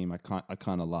current team I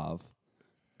kind of love.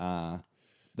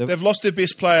 They've lost their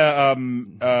best player,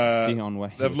 Dion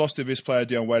Waiters. They've lost their best player,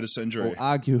 Dion Waiters, to injury. Or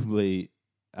arguably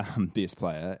best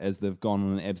player, as they've gone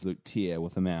on an absolute tear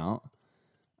with him out.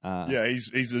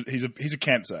 He's a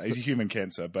cancer. He's a human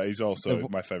cancer, but he's also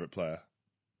my favorite player.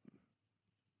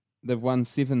 They've won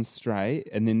 7 straight,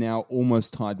 and they're now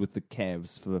almost tied with the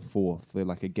Cavs for the 4th. They're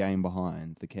like a game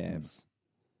behind the Cavs.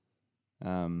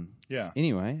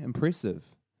 Anyway, impressive.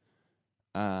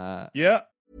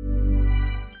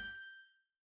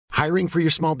 Hiring for your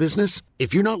small business?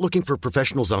 If you're not looking for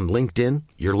professionals on LinkedIn,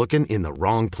 you're looking in the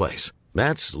wrong place.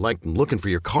 That's like looking for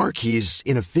your car keys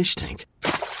in a fish tank.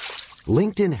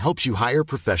 LinkedIn helps you hire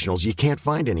professionals you can't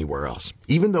find anywhere else,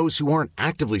 even those who aren't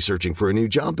actively searching for a new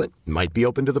job but might be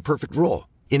open to the perfect role.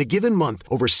 In a given month,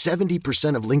 over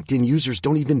 70% of LinkedIn users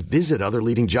don't even visit other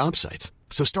leading job sites.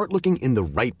 So start looking in the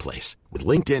right place. With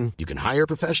LinkedIn, you can hire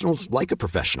professionals like a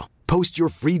professional. Post your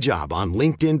free job on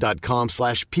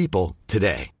linkedin.com/people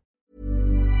today.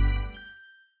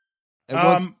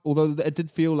 Although it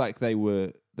did feel like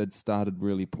they'd started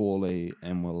really poorly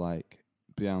and were like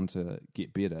bound to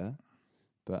get better.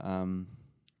 But I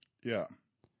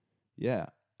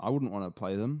wouldn't want to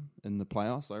play them in the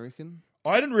playoffs, I reckon.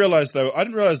 I didn't realize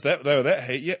that they were that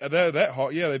heat. Yeah, they were that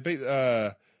hot. Yeah, they beat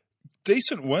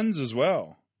decent wins as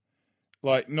well.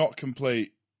 Like not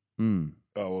complete. Oh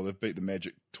well, they've beat the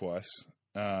Magic twice.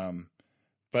 But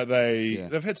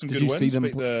they've had some good wins.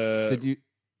 Did you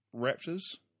Raptors?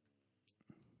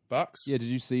 Bucks? Yeah, did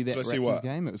you see that Raptors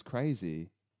game? It was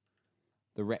crazy.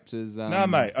 The Raptors... no,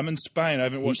 mate, I'm in Spain. I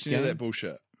haven't watched any of that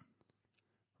bullshit.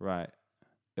 Right.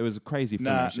 It was a crazy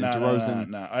finish. No,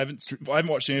 I haven't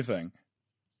watched anything.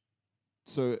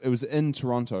 So it was in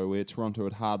Toronto, where Toronto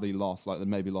had hardly lost, like they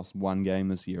maybe lost one game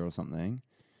this year or something.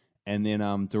 And then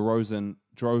DeRozan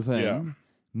drove in,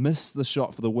 missed the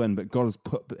shot for the win, but got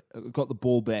the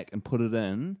ball back and put it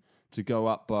in to go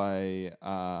up by,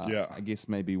 I guess,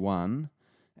 maybe 1.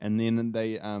 And then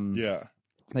they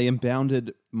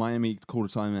inbounded, Miami called a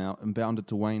timeout, inbounded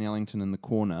to Wayne Ellington in the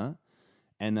corner.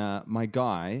 And my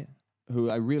guy,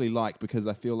 who I really like because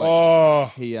I feel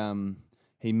like he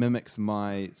mimics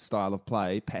my style of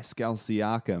play, Pascal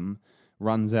Siakam,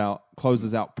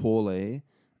 closes out poorly.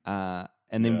 And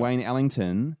then Wayne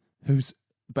Ellington, who's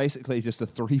basically just a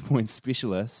 3-point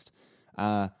specialist,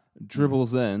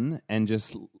 dribbles in and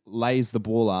just lays the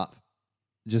ball up.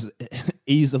 Just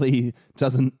easily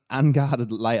does an unguarded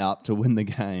layup to win the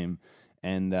game,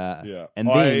 and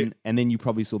then you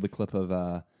probably saw the clip of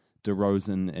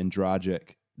DeRozan and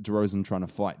Dragic. DeRozan trying to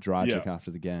fight Dragic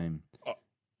after the game.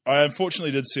 I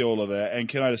unfortunately did see all of that, and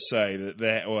can I just say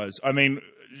that was? I mean,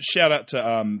 shout out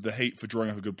to the Heat for drawing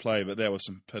up a good play, but that was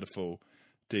some pitiful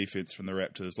defense from the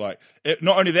Raptors. Like,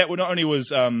 not only was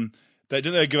they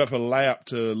didn't give up a layup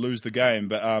to lose the game,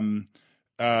 but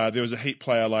there was a Heat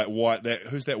player like White.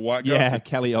 Who's that white guy? Yeah,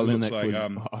 Kelly Olynyk was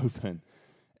open.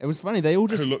 It was funny. They all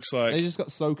just they just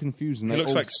got so confused and they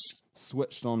all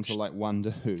switched on to like one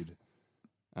dude.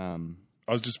 I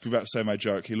was just about to say my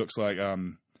joke. He looks like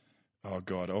oh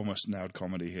god, I almost nailed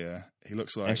comedy here. He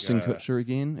looks like Ashton Kutcher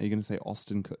again. Are you going to say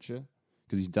Austin Kutcher?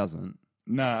 Because he doesn't.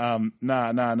 Nah.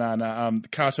 The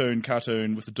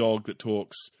cartoon with the dog that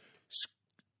talks.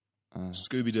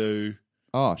 Scooby Doo.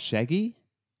 Oh, Shaggy.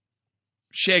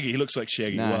 Shaggy, he looks like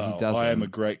Shaggy. No, wow, he doesn't. I am a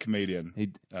great comedian.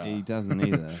 He doesn't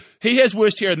either. He has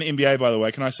worst hair in the NBA, by the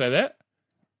way. Can I say that?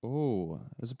 Oh,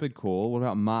 it was a big call. What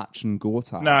about March and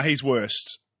Gortat? Nah, he's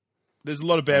worst. There's a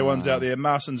lot of bad ones out there.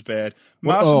 Marson's bad.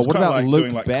 Marson's what about like Luke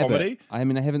doing like Babbitt? Comedy. I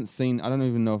mean, I don't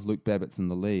even know if Luke Babbitt's in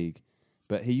the league,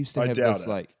 but he used to have this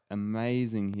like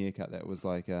amazing haircut that was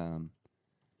like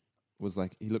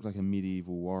he looked like a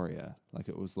medieval warrior. Like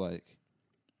it was like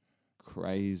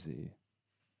crazy.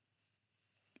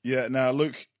 Yeah, no,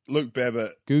 Luke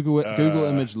Babbitt. Google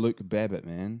image Luke Babbitt,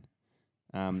 man.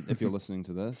 If you're listening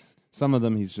to this, some of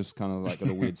them he's just kind of like got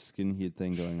a weird skinhead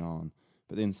thing going on,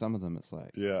 but then some of them it's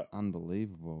like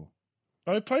unbelievable.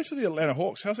 Oh, he played for the Atlanta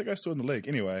Hawks. How's that guy still in the league?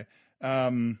 Anyway, who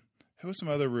are some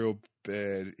other real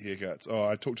bad haircuts? Oh,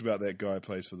 I talked about that guy who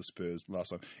plays for the Spurs last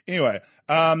time. Anyway,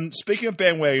 speaking of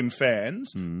bandwagon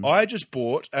fans, I just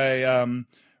bought a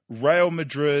Real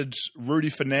Madrid Rudy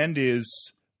Fernandez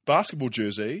basketball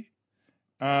jersey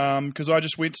because I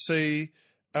just went to see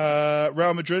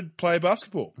Real Madrid play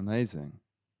basketball. Amazing.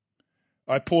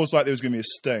 I paused like there was going to be a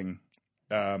sting.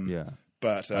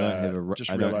 But I don't have a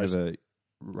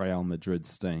Real Madrid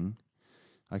sting.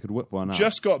 I could whip one up.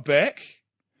 Just got back.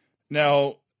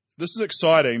 Now, this is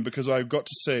exciting because I got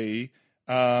to see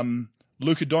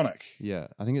Luka Dončić. Yeah,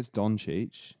 I think it's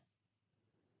Dončić.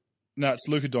 No, it's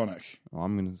Luka Dončić. Oh,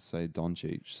 I'm going to say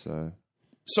Dončić.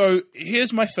 So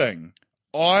here's my thing.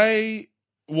 I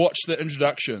watched the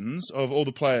introductions of all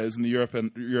the players in the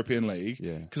European League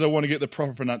because I want to get the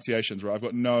proper pronunciations right. I've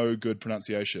got no good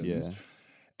pronunciations. Yeah.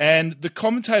 And the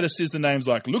commentator says the names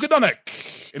like Luka Dončić,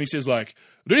 and he says like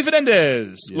Rudy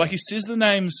Fernandez. Yeah. Like he says the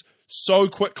names so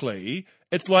quickly,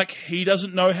 it's like he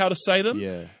doesn't know how to say them.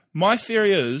 Yeah. My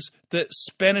theory is that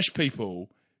Spanish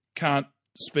people can't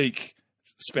speak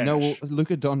Spanish. No, well,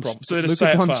 Luka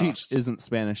Dončić isn't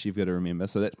Spanish, you've got to remember,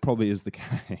 so that probably is the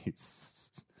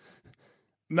case.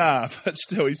 Nah, but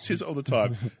still, he says it all the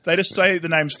time. They just say the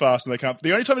names fast and they can't.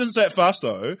 The only time he doesn't say it fast,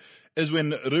 though, is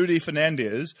when Rudy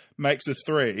Fernandez makes a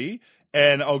three,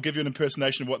 and I'll give you an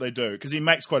impersonation of what they do, because he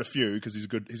makes quite a few, because he's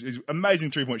he's an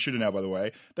amazing three-point shooter now, by the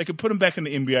way. They could put him back in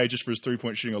the NBA just for his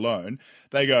three-point shooting alone.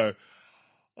 They go,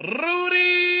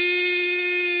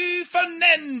 Rudy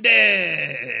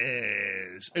Fernandez.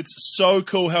 It's so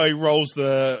cool how he rolls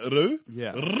the Ru.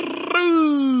 Yeah.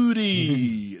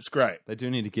 Rudy. It's great. They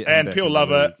do need to get and people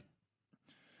love it.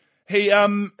 He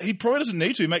probably doesn't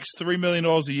need to. He makes $3 million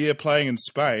a year playing in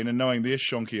Spain, and knowing their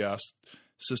shonky ass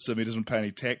system, he doesn't pay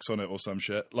any tax on it or some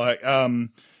shit. Like,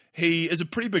 he is a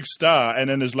pretty big star, and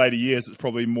in his later years, it's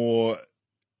probably more.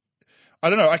 I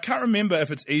don't know. I can't remember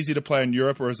if it's easy to play in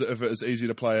Europe or if it's easy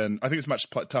to play in. I think it's much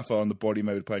tougher on the body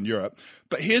maybe to play in Europe.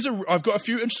 But I've got a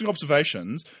few interesting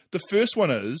observations. The first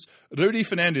one is Rudy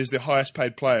Fernandez, their highest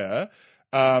paid player.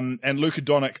 And Luka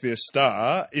Dončić, their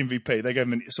star, MVP. They gave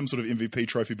him some sort of MVP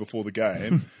trophy before the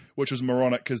game, which was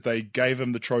moronic because they gave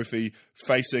him the trophy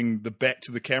facing the back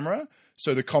to the camera.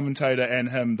 So the commentator and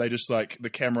him, they just like the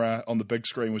camera on the big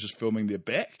screen was just filming their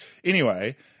back.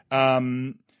 Anyway, but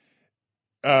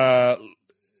they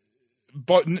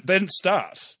didn't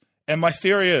start. And my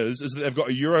theory is that they've got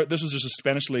a Euro. This was just a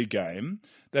Spanish league game.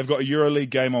 They've got a EuroLeague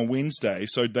game on Wednesday,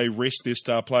 so they rest their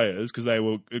star players because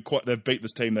they've beat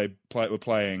this team were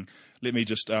playing. Let me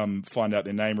just find out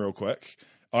their name real quick.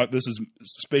 This is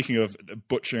speaking of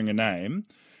butchering a name.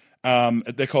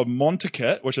 They're called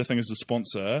Montikit, which I think is the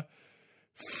sponsor.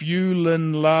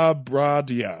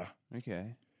 Fuenlabrada.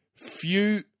 Okay.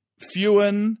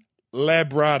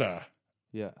 Fuenlabrada.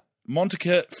 Yeah.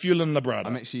 Montikit, Fuenlabrada.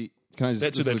 I'm actually. Can I just?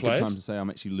 This is a good time to say I'm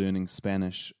actually learning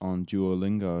Spanish on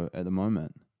Duolingo at the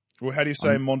moment. Well, how do you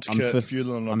say Montikit,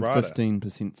 Fuenlabrada? I'm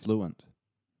 15% fluent.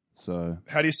 So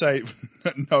how do you say?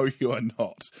 No, you are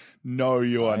not. No,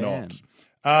 you are not.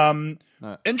 No.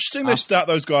 Interesting. They start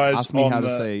those guys. Ask me how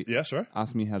to say. Yeah, sorry.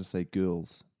 Ask me how to say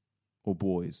girls or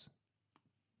boys.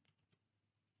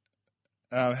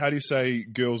 How do you say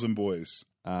girls and boys?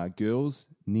 Girls,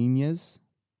 niñas.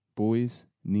 Boys,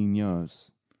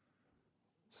 niños.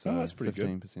 So that's pretty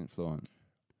 15% fluent.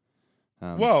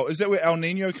 Well, is that where El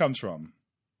Nino comes from?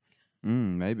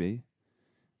 Maybe.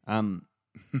 But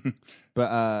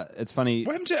it's funny.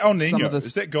 What happened to El Nino?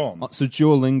 Is that gone? So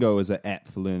Duolingo is an app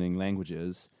for learning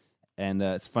languages, and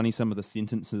it's funny some of the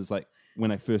sentences, like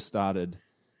when I first started,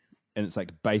 and it's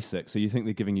like basic. So you think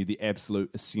they're giving you the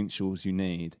absolute essentials you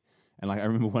need, and like I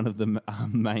remember one of the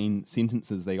main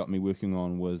sentences they got me working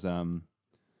on was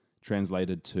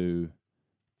translated to.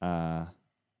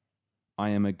 I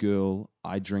am a girl,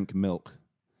 I drink milk.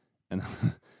 And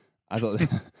I thought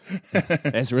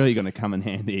that's really going to come in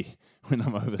handy when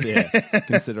I'm over there,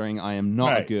 considering I am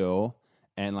not a girl.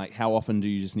 And like, how often do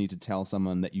you just need to tell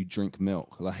someone that you drink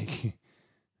milk? Like,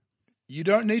 you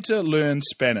don't need to learn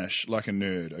Spanish like a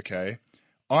nerd, okay?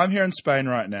 I'm here in Spain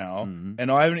right now, and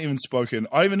I haven't even spoken.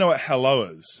 I don't even know what hello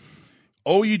is.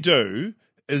 All you do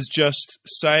is just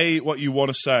say what you want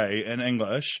to say in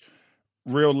English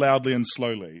real loudly and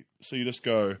slowly. So you just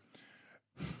go,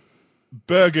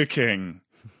 Burger King.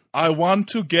 I want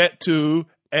to get to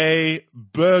a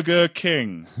Burger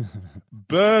King.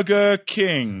 Burger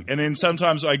King. And then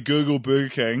sometimes I Google Burger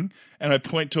King and I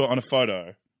point to it on a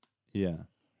photo. Yeah.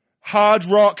 Hard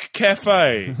Rock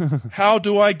Cafe. How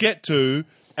do I get to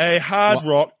a Hard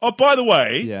Rock? Oh, by the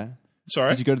way. Yeah.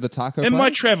 Sorry. Did you go to the taco place? In my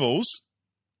travels.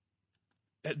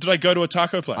 Did I go to a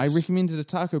taco place? I recommended a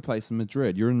taco place in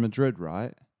Madrid. You're in Madrid,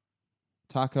 right?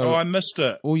 Taco. Oh, I missed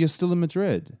it. Oh, you're still in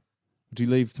Madrid. Do you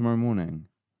leave tomorrow morning?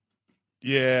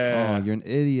 Yeah. Oh, you're an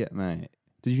idiot, mate.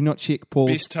 Did you not check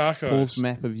Paul's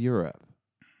map of Europe?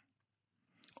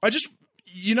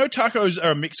 You know, tacos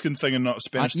are a Mexican thing and not a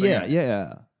Spanish thing.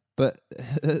 Yeah. But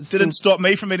didn't stop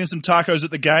me from eating some tacos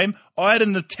at the game. I had a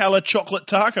Nutella chocolate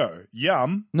taco.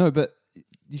 Yum. No, but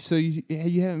so you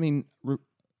haven't been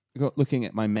looking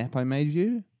at my map I made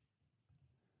you?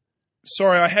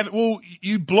 Sorry, I haven't. Well,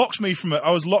 you blocked me from it.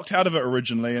 I was locked out of it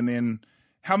originally, and then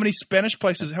how many Spanish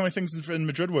places, how many things in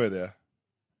Madrid were there?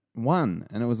 One,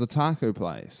 and it was the taco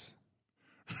place.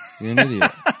 You're an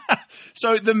idiot.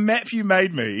 So the map you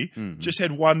made me just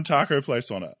had one taco place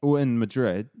on it. Well, in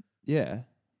Madrid, yeah.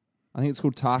 I think it's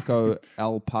called Taco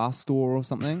El Pastor or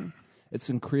something. It's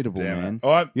incredible, man.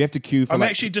 You have to queue for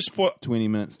actually 20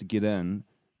 minutes to get in,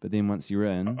 but then once you're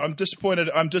in... I'm disappointed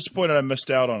I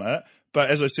missed out on it. But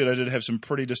as I said, I did have some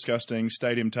pretty disgusting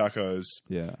stadium tacos,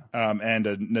 and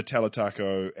a Nutella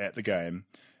taco at the game.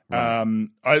 Right.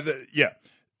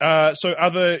 So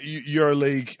other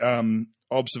EuroLeague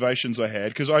observations I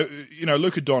had, because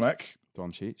Luka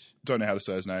Dončić, don't know how to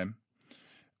say his name.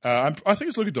 I think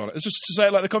it's Luka Dončić. It's just to say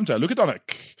it like the commentator, Luka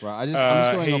Dončić. Right. I'm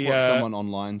just going off what someone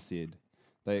online said.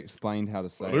 They explained how to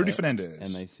say Rudy it. Fernandez,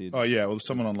 and they said, "Oh yeah, well,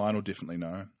 someone online will definitely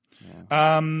know."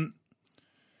 Yeah.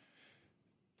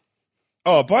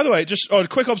 Oh, by the way, just a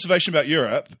quick observation about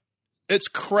Europe. It's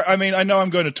I mean, I know I'm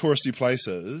going to touristy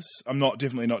places. I'm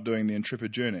definitely not doing the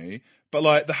Intrepid journey, but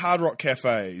like the Hard Rock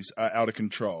cafes are out of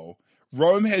control.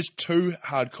 Rome has 2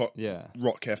 Hard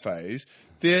Rock cafes.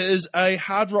 There is a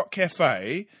Hard Rock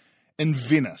cafe in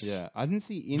Venice. Yeah, I didn't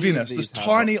see any Venice, of these this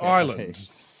tiny island.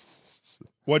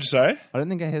 What'd you say? I don't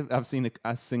think I've seen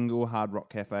a single Hard Rock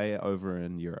cafe over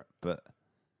in Europe, but...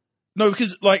 No,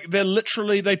 because like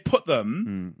they put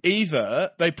them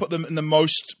either they put them in the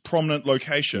most prominent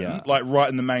location, like right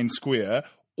in the main square,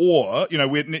 or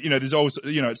there's always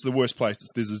it's the worst place.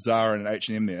 There's a Zara and an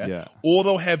H&M there, or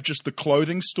they'll have just the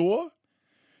clothing store.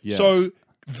 Yeah. So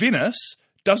Venice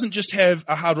doesn't just have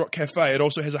a Hard Rock cafe; it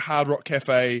also has a Hard Rock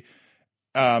cafe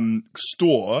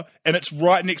store, and it's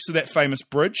right next to that famous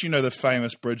bridge. You know, the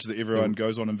famous bridge that everyone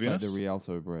goes on in Venice, the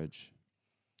Rialto Bridge.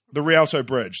 The Rialto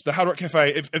Bridge. The Hard Rock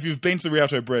Cafe, if you've been to the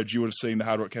Rialto Bridge, you would have seen the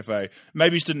Hard Rock Cafe.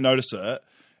 Maybe you just didn't notice it,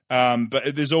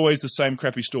 but there's always the same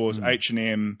crappy stores,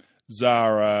 H&M,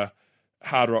 Zara,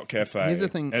 Hard Rock Cafe. Here's the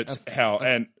thing.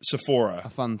 And Sephora. A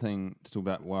fun thing to talk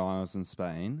about while I was in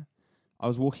Spain. I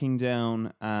was walking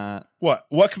down...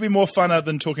 What could be more funner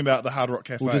than talking about the Hard Rock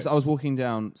Cafe? Well, I was walking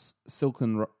down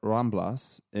Silken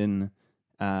Ramblas,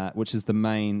 which is the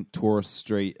main tourist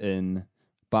street in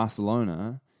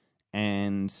Barcelona.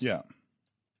 And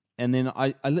then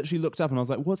I literally looked up and I was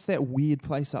like, what's that weird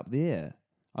place up there?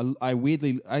 I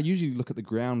usually look at the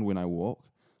ground when I walk.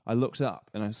 I looked up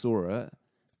and I saw it,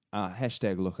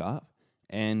 #lookup,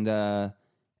 and then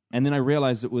I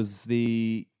realized it was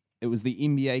the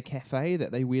NBA cafe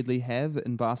that they weirdly have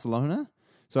in Barcelona.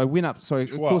 So I went up. So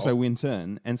of course I went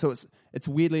in, and so it's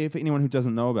weirdly, if anyone who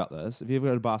doesn't know about this, if you ever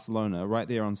go to Barcelona, right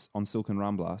there on Silken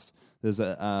Ramblas, there's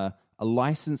a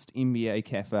licensed NBA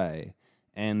cafe,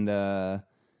 and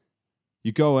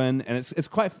you go in, and it's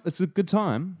a good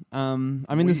time. I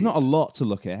mean, there's not a lot to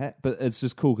look at, but it's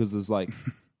just cool because there's like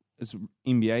it's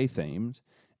NBA themed,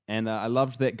 and I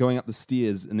loved that going up the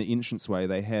stairs in the entranceway.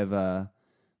 They have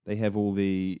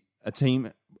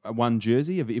one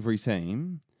jersey of every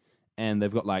team, and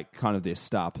they've got like kind of their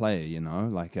star player,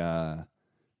 like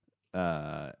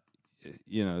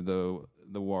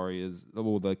the Warriors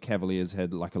or the Cavaliers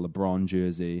had like a LeBron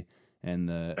jersey, and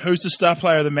who's the star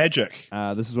player of the Magic?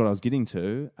 This is what I was getting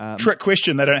to. Trick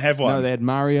question: they don't have one. No, they had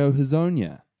Mario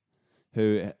Hezonja,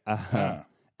 who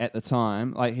at the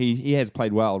time, like he has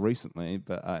played well recently,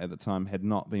 but at the time had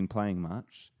not been playing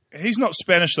much. He's not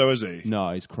Spanish though, is he?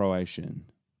 No, he's Croatian.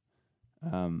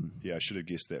 I should have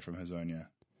guessed that from Hezonja.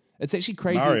 It's actually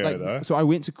crazy. Mario, though. So I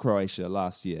went to Croatia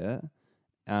last year,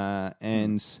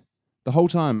 and. The whole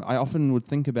time, I often would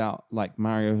think about like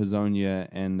Mario Hezonja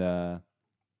and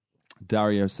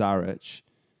Dario Saric.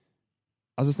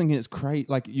 I was just thinking it's crazy.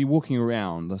 Like you're walking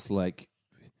around this like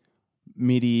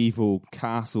medieval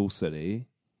castle city,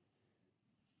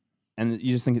 and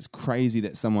you just think it's crazy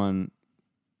that someone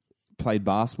played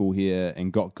basketball here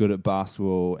and got good at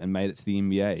basketball and made it to the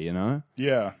NBA.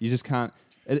 Yeah, you just can't.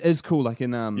 It is cool. Like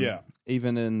in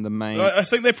even in the main... I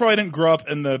think they probably didn't grow up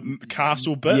in the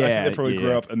castle bit. I think they probably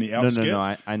grew up in the outskirts.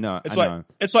 No, I know. It's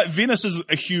like Venice is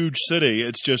a huge city.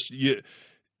 It's just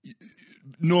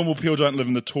normal people don't live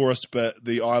in the tourist bit,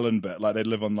 the island bit. Like they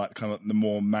live on like kind of the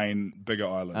more main, bigger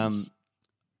islands.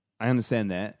 I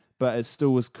understand that, but it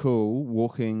still was cool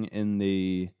walking in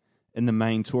the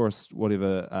main tourist,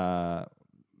 whatever,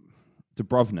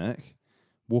 Dubrovnik,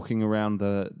 walking around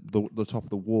the top of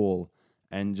the wall.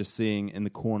 And just seeing in the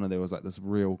corner there was like this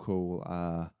real cool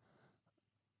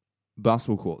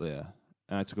basketball court there,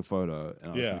 and I took a photo,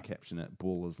 and I was going to caption it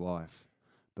 "Baller's Life,"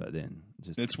 but then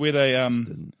it's where they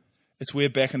it's where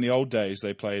back in the old days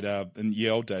they played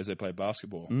they played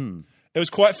basketball. It was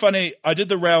quite funny. I did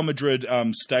the Real Madrid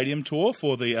stadium tour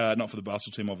for the not for the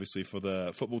basketball team, obviously, for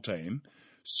the football team.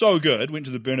 So good. Went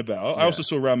to the Bernabeu. Yeah. I also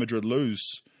saw Real Madrid lose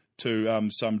to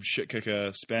some shit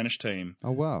kicker Spanish team.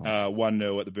 Oh wow!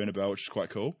 1-0 at the Bernabeu, which is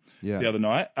quite cool. Yeah. The other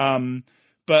night.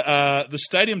 But the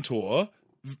stadium tour,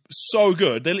 so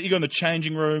good. They let you go in the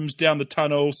changing rooms, down the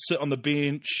tunnel, sit on the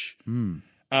bench.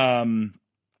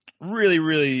 Really,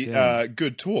 really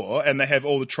good tour, and they have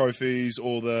all the trophies,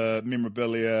 all the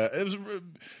memorabilia. It was a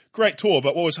great tour,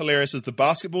 but what was hilarious is the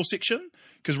basketball section,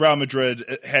 because Real Madrid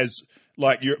has,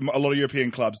 like a lot of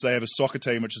European clubs, they have a soccer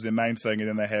team, which is their main thing, and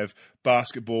then they have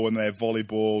basketball, and they have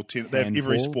volleyball, they have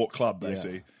every sport club,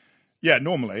 basically. Yeah,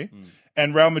 normally.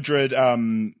 And Real Madrid,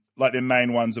 like their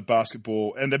main ones are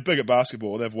basketball, and they're big at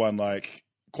basketball. They've won like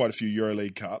quite a few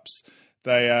EuroLeague cups.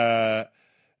 They're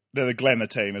the glamour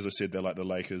team, as I said. They're like the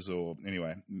Lakers, or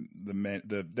anyway,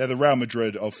 they're the Real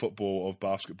Madrid of football, of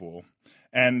basketball.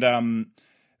 And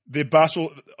their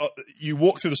basketball, you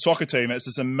walk through the soccer team, it's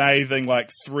this amazing like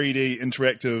 3D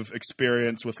interactive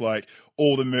experience with like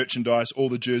all the merchandise, all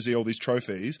the jersey, all these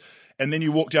trophies. And then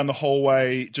you walk down the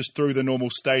hallway just through the normal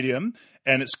stadium,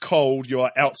 and it's cold.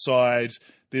 You're outside.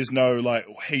 There's no like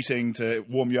heating to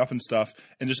warm you up and stuff.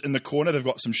 And just in the corner, they've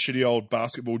got some shitty old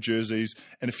basketball jerseys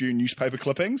and a few newspaper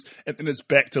clippings. And then it's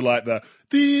back to like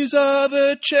these are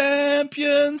the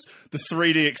champions, the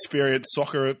 3D experience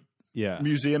soccer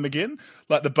museum again.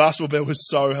 Like the basketball bit was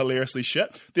so hilariously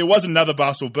shit. There was another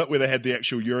basketball bit where they had the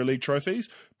actual EuroLeague trophies,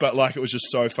 but like it was just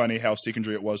so funny how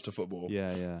secondary it was to football.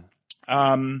 Yeah.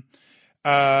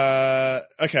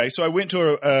 Okay, so I went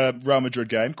to a Real Madrid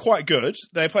game. Quite good.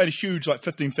 They played a huge, like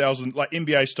 15,000, like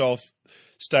NBA style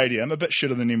stadium. A bit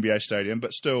shitter than NBA stadium,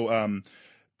 but still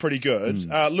pretty good.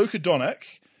 Luka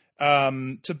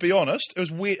Dončić. To be honest, it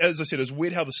was weird. As I said, it was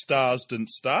weird how the Stars didn't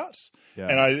start. Yeah.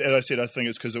 And as I said, I think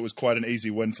it's because it was quite an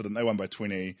easy win for them. They won by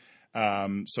 20,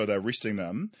 so they're resting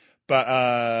them.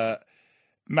 But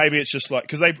maybe it's just like,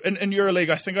 because they in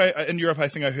EuroLeague, in Europe, I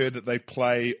heard that they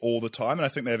play all the time, and I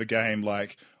think they have a game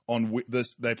like on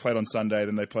this. They played on Sunday,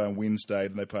 then they play on Wednesday,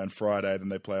 then they play on Friday, then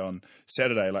they play on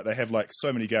Saturday. Like they have like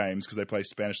so many games because they play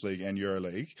Spanish League and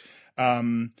EuroLeague.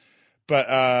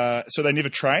 But so they never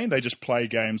train; they just play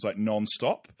games like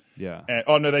non-stop. Yeah.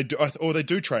 And, they do. Or they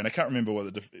do train. I can't remember what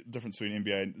the difference between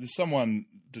NBA and someone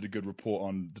did a good report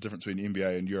on the difference between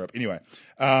NBA and Europe. Anyway.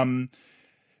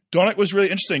 Dončić was really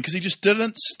interesting because he just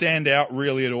didn't stand out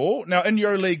really at all. Now in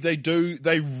EuroLeague,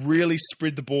 they really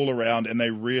spread the ball around and they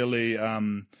really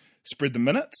spread the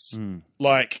minutes.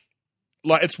 Like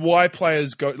it's why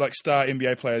players go, like star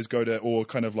NBA players go to, or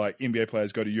kind of like NBA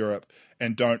players go to Europe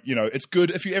and don't. It's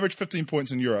good if you average 15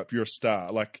 points in Europe, you're a star.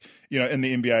 Like in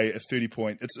the NBA, a 30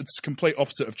 point. It's complete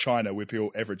opposite of China where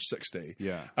people average 60.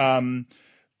 Yeah.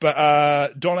 But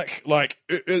Dončić, like,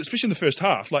 especially in the first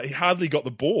half, like, he hardly got the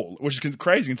ball, which is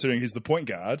crazy considering he's the point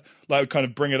guard. Like, would kind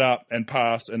of bring it up and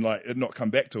pass and, like, it not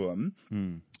come back to him.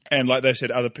 And, like they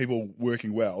said, other people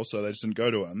working well, so they just didn't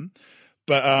go to him.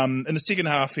 But in the second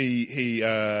half, he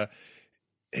tried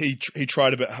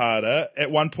a bit harder.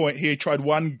 At one point, he tried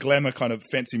one glamour kind of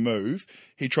fancy move.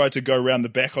 He tried to go around the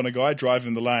back on a guy, drive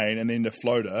in the lane, and then the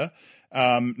floater.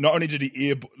 Not only did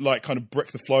he kind of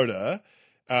brick the floater,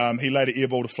 he later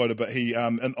airballed a floater, but he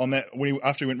and on that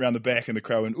after he went around the back and the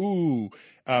crowd went ooh,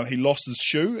 he lost his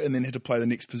shoe and then had to play the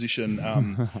next position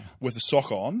with a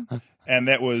sock on, and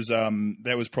that was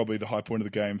probably the high point of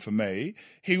the game for me.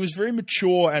 He was very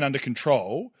mature and under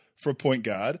control for a point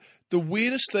guard. The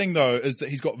weirdest thing though is that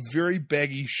he's got very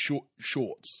baggy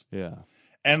shorts. Yeah.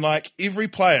 And like every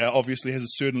player obviously has a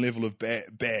certain level of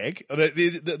bag.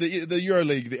 The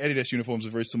EuroLeague, the Adidas uniforms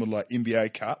are very similar to like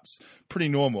NBA cuts, pretty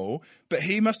normal. But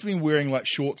he must have been wearing like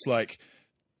shorts like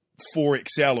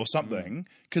 4XL or something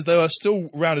because they were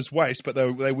still around his waist, but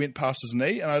they went past his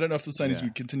knee. And I don't know if the same is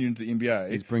going to continue into the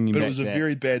NBA. He's bringing but it was a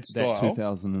very bad style. That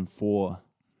 2004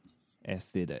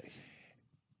 aesthetic.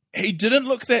 He didn't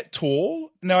look that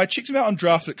tall. Now, I checked him out on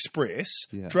Draft Express.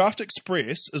 Yeah. Draft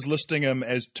Express is listing him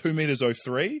as 2.03 meters,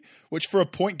 which for a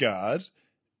point guard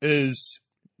is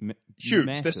huge.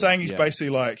 Massive, they're saying he's basically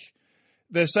like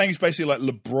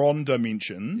LeBron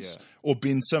dimensions or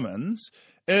Ben Simmons.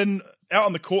 And out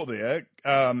on the court there,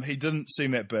 he didn't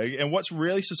seem that big. And what's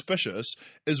really suspicious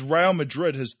is Real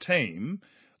Madrid, his team,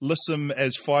 lists him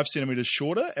as 5 centimeters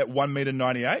shorter at 1.98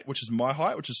 meters, which is my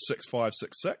height, which is 6'5",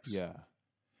 6'6". Yeah.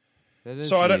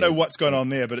 So I don't know what's going on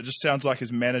there, but it just sounds like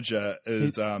his manager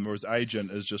is, or his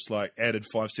agent is just like added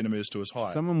 5 centimeters to his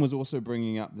height. Someone was also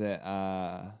bringing up that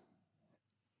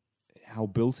how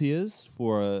built he is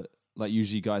for like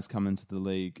usually guys come into the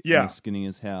league and they're skinny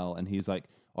as hell, and he's like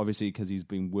obviously because he's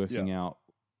been working out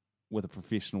with a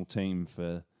professional team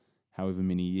for however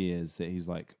many years that he's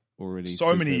like already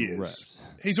so many years. Ripped.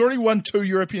 He's already won 2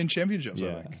 European championships,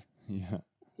 I think. Yeah.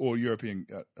 Or European,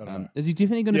 I don't know. Is he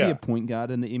definitely going to be a point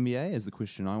guard in the NBA? Is the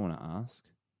question I want to ask.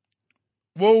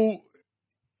 Well,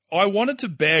 I wanted to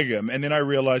bag him, and then I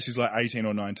realized he's like 18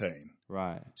 or 19.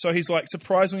 Right. So he's like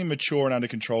surprisingly mature and under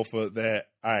control for that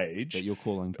age. That you're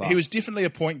calling bust. He was definitely a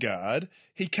point guard.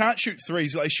 He can't shoot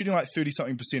threes. He's shooting like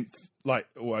 30-something%. Like,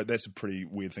 well, that's a pretty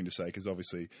weird thing to say because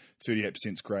obviously 38%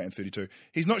 is great and 32.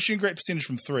 He's not shooting great percentage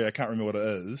from 3. I can't remember what it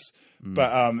is.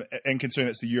 But and considering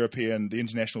it's the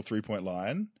international 3-point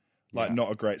line,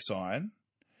 not a great sign.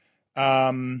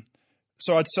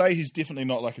 So I'd say he's definitely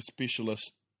not like a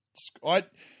specialist.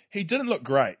 He didn't look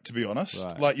great, to be honest.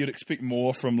 Right. Like you'd expect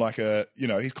more from like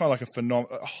he's kind of like a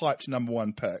hyped number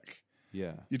 1 pick.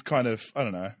 Yeah. You'd kind of, I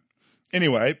don't know.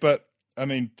 Anyway, but I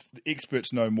mean, the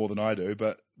experts know more than I do,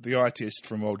 but the eye test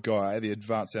from old Guy, the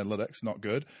advanced analytics, not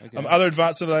good. Okay. Other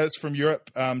advanced analytics from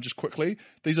Europe, just quickly.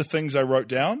 These are things I wrote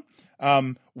down.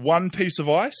 1 piece of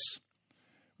ice.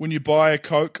 When you buy a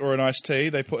Coke or an iced tea,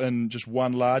 they put in just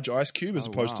 1 large ice cube as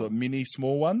opposed to many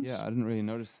small ones. Yeah, I didn't really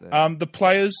notice that.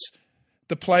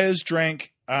 The players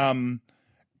drank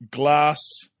glass,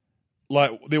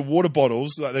 like their water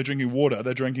bottles, like they're drinking water.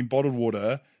 They're drinking bottled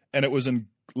water, and it was in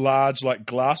large like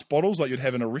glass bottles like you'd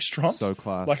have in a restaurant. So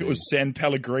classy. Like it was San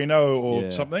Pellegrino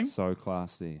or something. So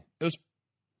classy. It was,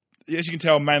 as you can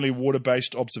tell, mainly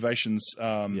water-based observations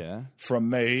from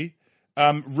me.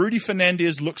 Rudy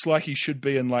Fernandez looks like he should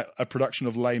be in like a production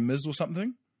of Les Mis or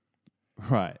something.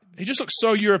 Right. He just looks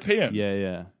so European.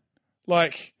 Yeah.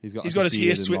 Like he's got his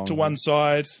hair swept to one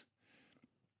side.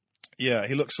 Yeah,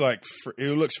 he looks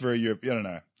very European. I don't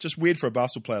know. Just weird for a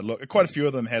basketball player to look. Quite a few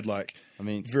of them had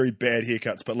very bad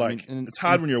haircuts, but it's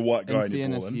hard when you're a white guy and you're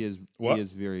born. He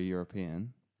is very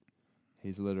European.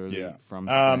 He's literally from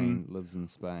Spain, lives in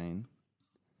Spain.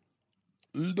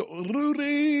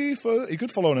 Rudy, you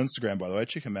could follow on Instagram, by the way.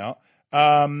 Check him out.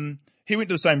 He went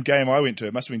to the same game I went to.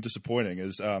 It must have been disappointing. It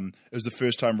was the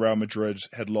first time Real Madrid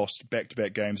had lost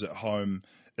back-to-back games at home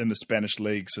in the Spanish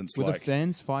league since Were the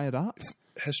fans fired up?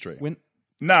 History.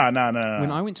 No.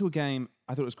 When I went to a game,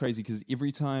 I thought it was crazy because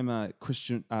every time not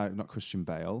Christian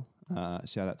Bale,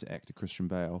 shout out to actor Christian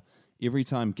Bale, every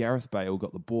time Gareth Bale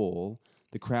got the ball,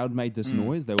 the crowd made this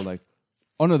noise. They were like,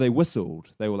 oh no, they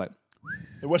whistled. They were like,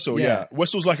 the whistle, yeah.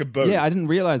 Whistle's like a boo. Yeah, I didn't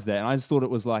realize that, and I just thought it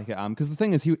was like because the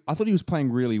thing is, I thought he was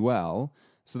playing really well.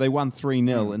 So they won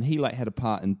 3-0, and he had a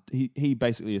part, and he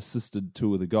basically assisted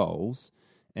 2 of the goals,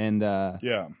 and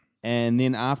and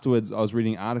then afterwards, I was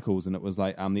reading articles, and it was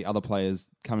like the other players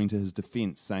coming to his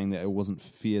defense, saying that it wasn't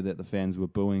fair that the fans were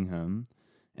booing him,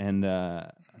 and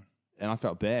I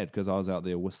felt bad because I was out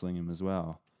there whistling him as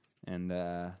well,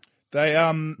 and. They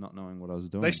not knowing what I was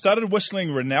doing. They started whistling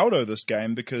Ronaldo this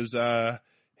game because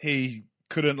he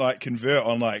couldn't convert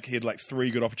on he had 3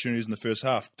 good opportunities in the first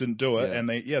half, didn't do it, and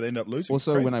they ended up losing.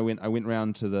 Also, when I went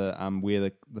round to the where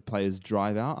the players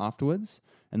drive out afterwards,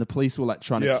 and the police were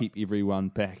trying to keep everyone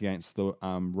back against the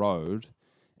road,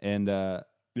 and and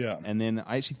then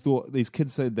I actually thought these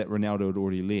kids said that Ronaldo had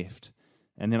already left,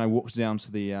 and then I walked down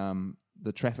to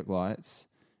the traffic lights.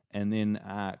 And then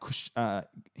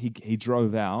he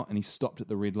drove out and he stopped at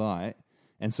the red light.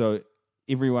 And so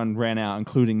everyone ran out,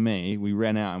 including me. We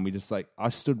ran out and we just I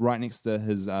stood right next to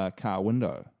his car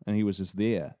window and he was just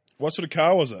there. What sort of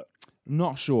car was it?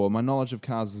 Not sure. My knowledge of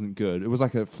cars isn't good. It was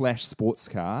like a flash sports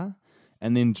car.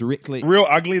 And then directly... Real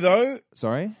ugly though?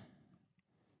 Sorry?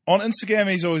 On Instagram,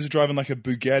 he's always driving a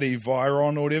Bugatti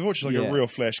Veyron or whatever, which is a real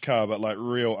flash car, but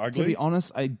real ugly. To be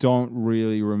honest, I don't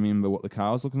really remember what the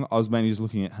car was looking like. I was mainly just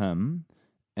looking at him,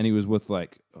 and he was with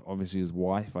obviously his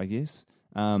wife, I guess.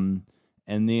 And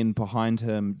then behind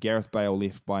him, Gareth Bale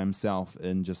left by himself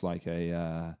in just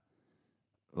a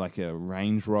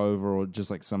Range Rover or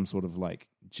just some sort of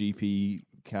GP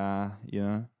car, you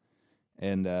know.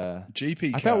 And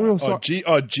GP car. I felt real sorry.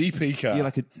 GP car. Yeah,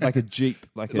 like a Jeep,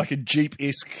 like a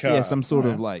Jeep-esque car. Yeah, some sort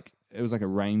of it was like a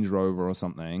Range Rover or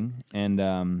something. And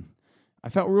I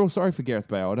felt real sorry for Gareth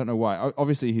Bale. I don't know why.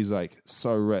 Obviously, he's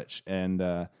so rich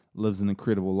and lives an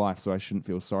incredible life, so I shouldn't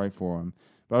feel sorry for him.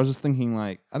 But I was just thinking,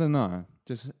 I don't know,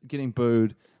 just getting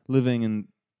booed, living in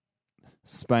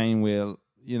Spain where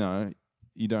you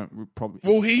don't probably.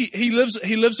 Well, he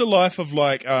lives a life of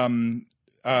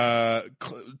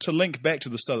to link back to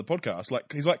the start of the podcast,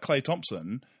 like he's like Klay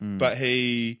Thompson, but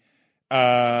if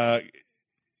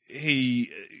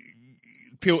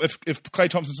Klay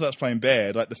Thompson starts playing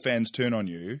bad, like the fans turn on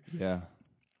you. Yeah.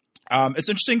 It's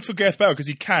interesting for Gareth Bale because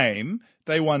he came.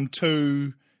 They won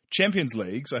 2 Champions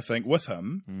Leagues, I think, with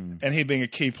him, and he being a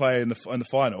key player in the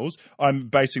finals. I'm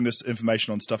basing this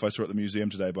information on stuff I saw at the museum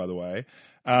today, by the way.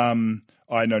 I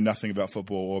know nothing about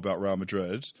football or about Real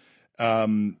Madrid, but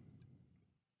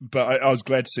I was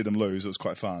glad to see them lose. It was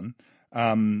quite fun.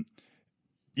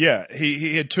 Yeah,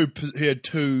 he had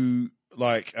two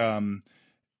like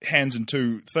hands in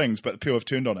 2 things, but people have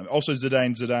turned on him. Also,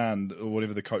 Zidane, or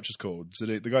whatever the coach is called,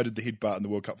 the guy who did the headbutt in the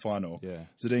World Cup final. Yeah,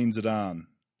 Zidane.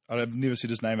 I've never said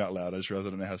his name out loud. I just realized I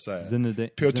don't know how to say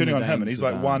it. People are turning on him, and he's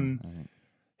like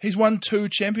he's won 2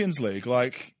 Champions League.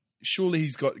 Like, surely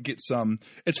he's got to get some.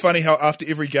 It's funny how after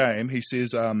every game he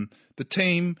says, "The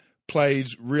team played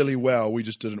really well. We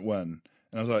just didn't win."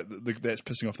 And I was like, that's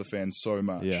pissing off the fans so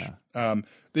much. Yeah.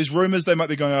 There's rumours they might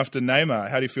be going after Neymar.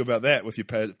 How do you feel about that with your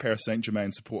Paris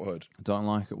Saint-Germain support hood? I don't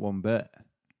like it one bit.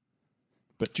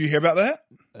 But do you hear about that?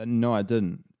 No, I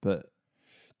didn't. But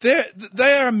they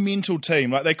are a mental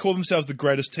team. Like, they call themselves the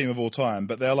greatest team of all time,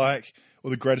 but they're like, or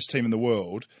the greatest team in the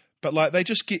world. But like, they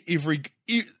just get every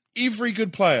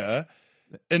good player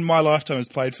in my lifetime has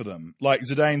played for them. Like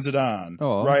Zidane,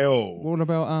 Raul. What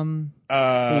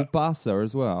about Barca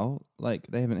as well? Like,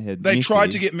 they haven't had. They Messi.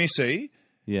 tried to get Messi.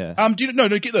 Yeah. No,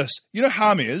 get this. You know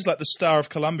James, like the star of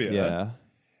Colombia. Yeah.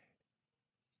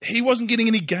 He wasn't getting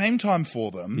any game time for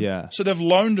them. Yeah. So they've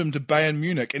loaned him to Bayern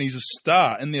Munich, and he's a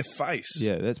star in their face.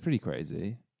 Yeah, that's pretty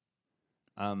crazy.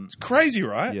 It's crazy,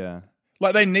 right? Yeah.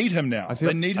 Like, they need him now.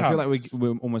 They need him. I feel like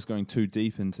we're almost going too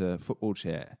deep into football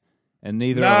chat. And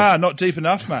neither not deep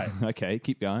enough, mate. Okay,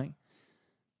 keep going.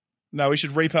 No, we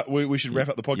should wrap up. We should wrap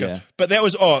up the podcast. Yeah. But that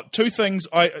was two things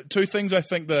I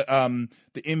think that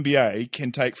the NBA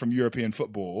can take from European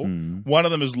football. One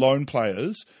of them is loan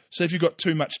players. So if you've got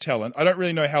too much talent, I don't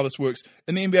really know how this works.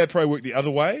 In the NBA, probably work the other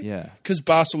way. Yeah, because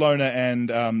Barcelona and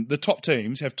the top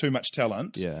teams have too much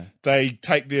talent. Yeah, they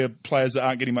take their players that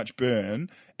aren't getting much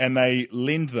burn and they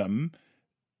lend them.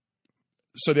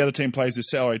 So the other team plays their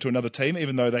salary to another team,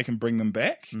 even though they can bring them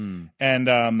back. And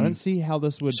I don't see how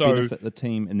this would benefit the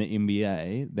team in the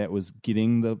NBA that was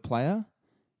getting the player.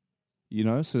 You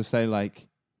know, so say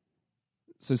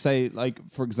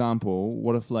for example,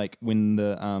 what if like when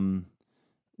the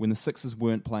Sixers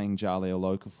weren't playing Jahlil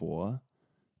Okafor,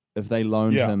 if they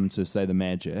loaned him to say the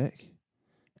Magic,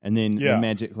 and then the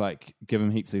Magic like give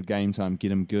him heaps of game time, get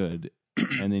him good,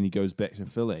 and then he goes back to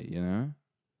Philly, you know.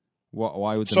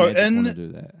 Why would the Magic want to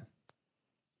do that?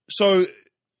 So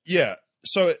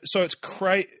it's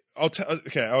crazy.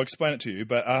 I'll explain it to you.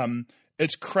 But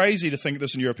it's crazy to think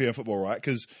this in European football, right?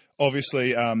 Because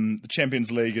obviously the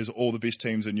Champions League is all the best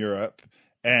teams in Europe,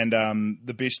 and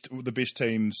the best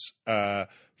teams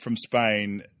from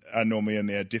Spain are normally in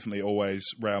there. Definitely always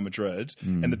Real Madrid,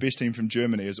 and the best team from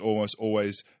Germany is almost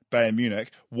always Bayern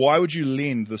Munich. Why would you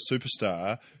lend the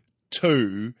superstar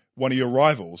to one of your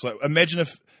rivals? Like, imagine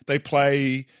if they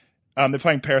play, they're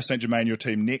playing Paris Saint-Germain, your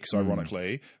team next,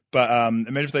 ironically. But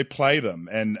imagine if they play them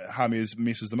and James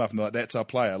messes them up and they're like, that's our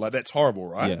player. Like, that's horrible,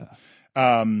 right?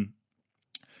 Yeah.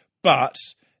 But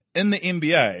in the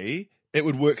NBA, it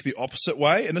would work the opposite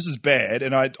way. And this is bad.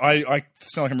 And I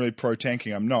sound like I'm really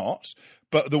pro-tanking. I'm not.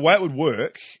 But the way it would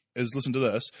work is, listen to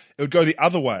this, it would go the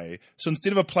other way. So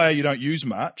instead of a player you don't use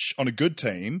much on a good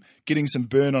team getting some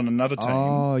burn on another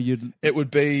team,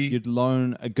 you'd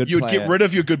loan a good player. You'd get rid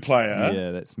of your good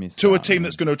player that's messed to up, a team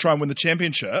that's going to try and win the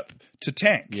championship to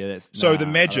tank. Yeah, the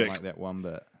Magic. I don't like that one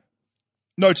bit.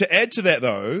 No, to add to that,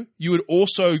 though, you would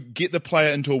also get the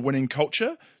player into a winning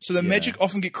culture. So the Magic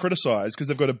often get criticised because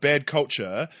they've got a bad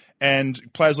culture, and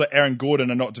players like Aaron Gordon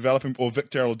are not developing, or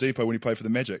Victor Oladipo when he played for the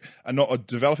Magic, are not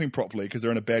developing properly because they're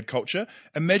in a bad culture.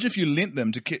 Imagine if you lent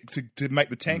them to make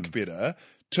the tank better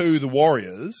to the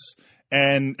Warriors,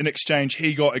 and in exchange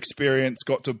he got experience,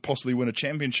 got to possibly win a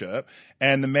championship,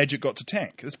 and the Magic got to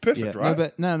tank. It's perfect, right?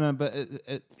 But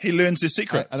he learns their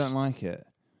secrets. I don't like it.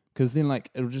 Because then, like,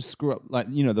 it'll just screw up. Like,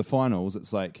 you know, the finals,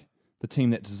 it's like the team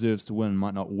that deserves to win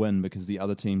might not win because the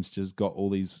other team's just got all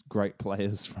these great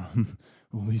players from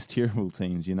all these terrible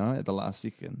teams, you know, at the last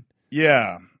second.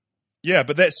 Yeah. Yeah,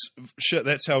 but that's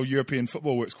how European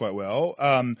football works quite well.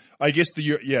 I guess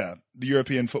the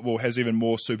European football has even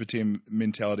more super team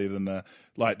mentality than the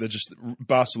just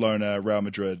Barcelona, Real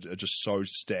Madrid are just so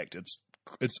stacked.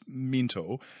 It's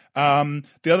mental. The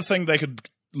other thing they could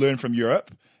learn from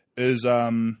Europe is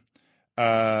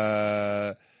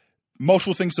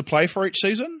multiple things to play for each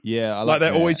season. Yeah, I like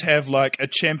they that. always have like a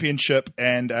championship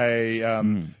and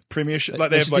a premiership.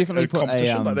 Like they have like a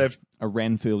competition. Like they have a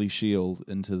Ranfurly Shield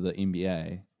into the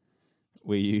NBA.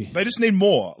 Where they just need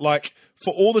more. Like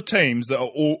for all the teams that are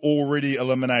already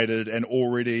eliminated and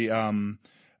already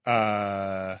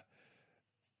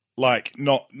like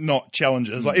not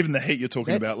challenges. Like even the Heat you're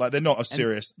talking about, like they're not a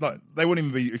serious. Like they wouldn't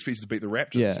even be expected to beat the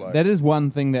Raptors. Yeah, like. That is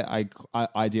one thing that I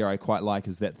quite like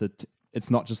is that it's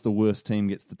not just the worst team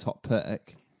gets the top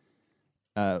pick,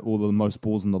 or the most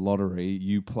balls in the lottery.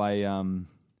 You play. I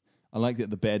like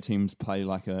that the bad teams play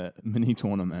like a mini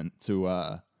tournament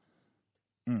to.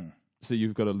 So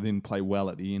you've got to then play well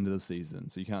at the end of the season.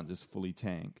 So you can't just fully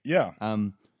tank. Yeah.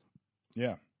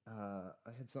 Yeah.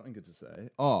 I had something good to say.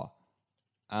 Oh.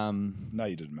 No,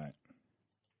 you didn't, mate.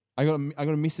 I got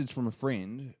a message from a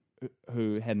friend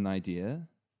who had an idea.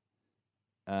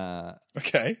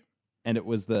 Okay. And it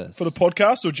was this. For the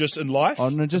podcast or just in life? Oh,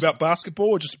 no, just about basketball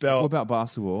or just about... about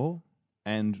basketball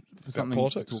and for something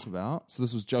politics? to talk about. So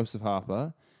this was Joseph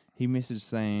Harper. He messaged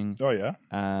saying... Oh,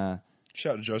 yeah?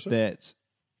 Shout out to Joseph. That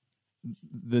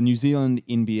the New Zealand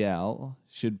NBL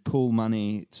should pull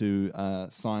money to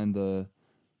sign the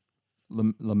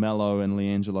LaMelo and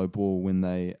LiAngelo Ball when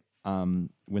they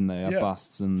are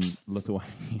busts in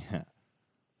Lithuania.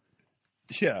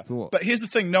 Yeah, but here's the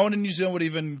thing: no one in New Zealand would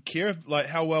even care. Like,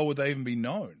 how well would they even be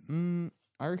known?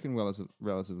 I reckon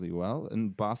relatively well in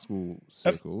basketball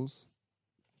circles.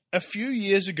 A few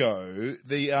years ago,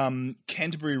 the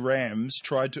Canterbury Rams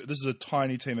tried to... This is a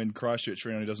tiny team in Christchurch for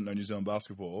anyone who doesn't know New Zealand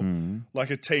basketball. Like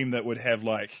a team that would have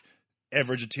like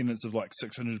average attendance of like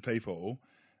 600 people.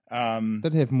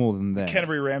 They'd have more than that.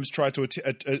 Canterbury Rams tried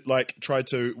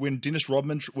to when Dennis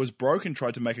Rodman was broke and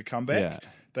tried to make a comeback. Yeah.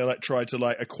 They tried to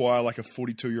acquire a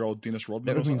 42-year-old Dennis Rodman.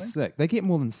 That would have been something. Sick. They get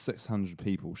more than 600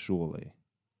 people, surely.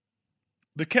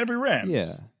 The Canterbury Rams,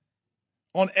 yeah,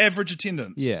 on average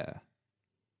attendance, yeah.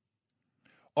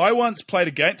 I once played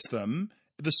against them.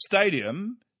 The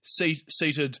stadium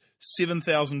seated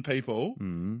 7,000 people,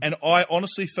 and I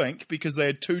honestly think because they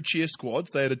had two cheer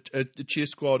squads, they had a cheer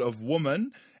squad of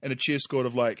women and a cheer squad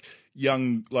of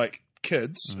young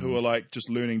kids who were just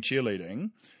learning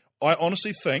cheerleading. I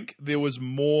honestly think there was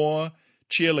more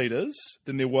cheerleaders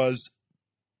than there was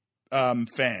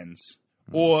fans.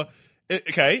 Or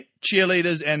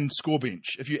cheerleaders and score bench.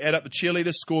 If you add up the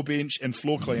cheerleaders, score bench, and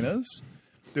floor cleaners.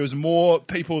 There was more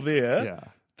people there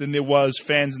than there was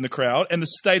fans in the crowd. And the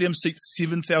stadium seats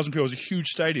 7,000 people. It was a huge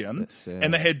stadium.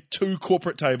 And they had two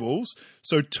corporate tables.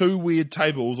 So two weird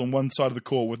tables on one side of the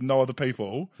court with no other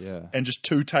people. Yeah. And just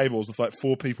two tables with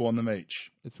 4 people on them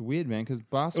each. It's weird, man, because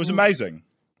basketball... It was amazing.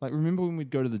 Remember when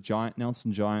we'd go to the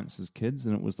Nelson Giants as kids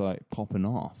and it was popping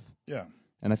off? Yeah.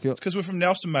 And I feel... It's because we're from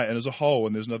Nelson, mate, and there's a hole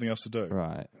and there's nothing else to do.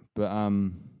 Right. But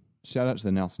shout out to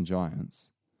the Nelson Giants.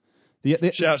 Shout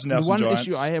out to Nelson Giants. The one Giants.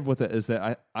 issue I have with it is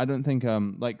that I don't think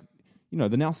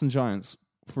the Nelson Giants,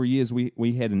 for years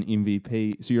we had an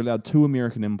MVP, so you're allowed 2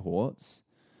 American imports,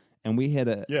 and we had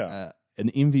an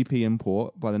MVP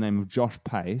import by the name of Josh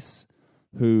Pace,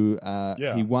 who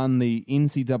he won the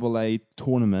NCAA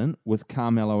tournament with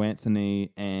Carmelo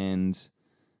Anthony and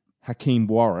Hakeem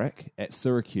Warwick at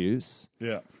Syracuse.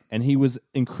 Yeah. And he was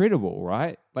incredible,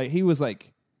 right? He was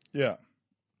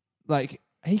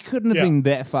he couldn't have been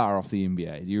that far off the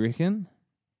NBA, do you reckon?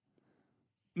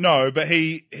 No, but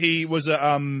he was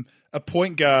a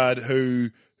point guard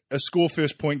a score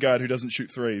first point guard who doesn't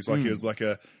shoot threes. He was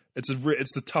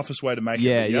it's the toughest way to make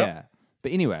it. Yeah.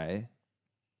 But anyway,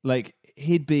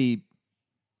 he'd be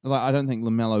I don't think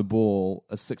LaMelo Ball,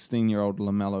 a 16-year-old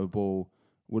LaMelo Ball,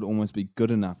 would almost be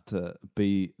good enough to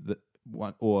be the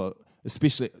one, or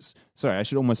especially. Sorry, I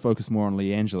should almost focus more on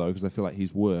LiAngelo because I feel like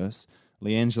he's worse.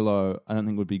 LiAngelo, I don't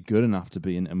think would be good enough to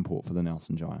be an import for the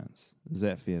Nelson Giants. Is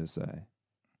that fair to say?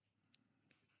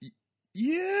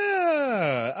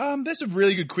 Yeah, that's a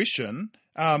really good question.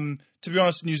 To be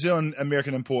honest, New Zealand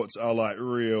American imports are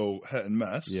real hit and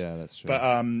miss. Yeah, that's true.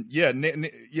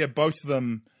 But both of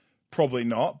them probably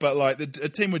not. But a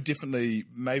team would definitely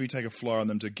maybe take a flyer on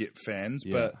them to get fans.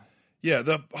 Yeah. But yeah,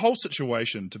 the whole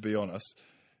situation, to be honest,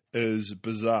 is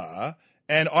bizarre.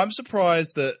 And I'm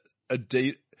surprised that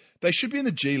they should be in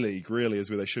the G League. Really, is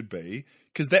where they should be.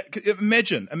 Because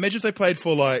imagine if they played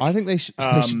for I think they should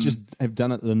just have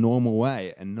done it the normal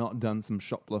way and not done some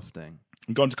shoplifting.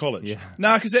 And gone to college. Yeah.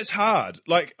 No, because that's hard.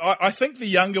 I think the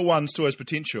younger one still has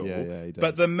potential. Yeah, he does.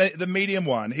 But the medium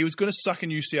one, he was going to suck in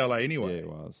UCLA anyway. Yeah, he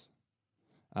was.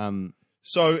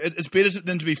 So it's better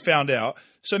than to be found out.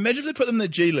 So imagine if they put them in the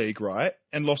G League, right?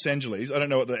 And Los Angeles. I don't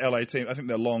know what the LA team. I think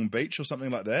they're Long Beach or something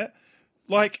like that.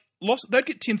 Like they'd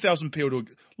get 10,000 people to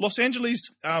Los Angeles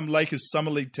Lakers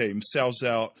summer league team sells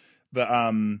out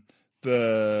the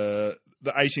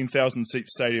 18,000 seat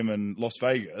stadium in Las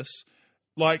Vegas.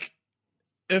 Like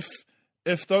if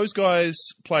those guys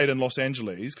played in Los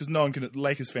Angeles, because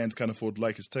Lakers fans can't afford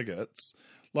Lakers tickets,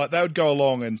 like they would go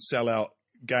along and sell out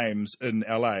games in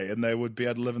LA, and they would be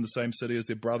able to live in the same city as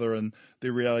their brother and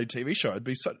their reality TV show. It'd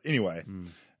be anyway.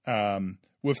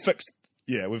 We've fixed.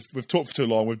 Yeah, we've talked for too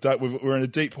long. We're in a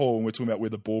deep hole, and we're talking about where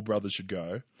the Ball brothers should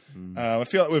go. I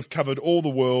feel like we've covered all the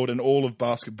world and all of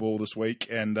basketball this week,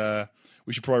 and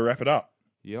we should probably wrap it up.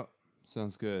 Yep,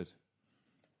 sounds good.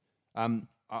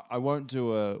 I won't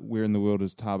do a Where in the World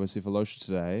is Tabo Cephalosha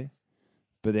today,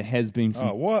 but there has been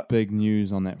some big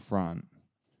news on that front.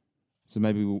 So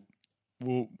maybe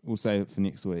we'll save it for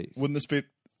next week. Wouldn't this be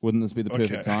the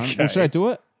perfect time? Okay. Well, should I do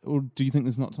it, or do you think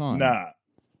there's not time? Nah.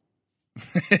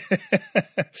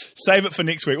 Save it for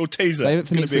next week. We'll tease it. Save it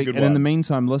for next week. And in the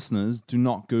meantime, listeners, do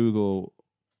not Google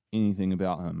anything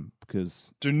about him,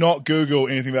 because do not Google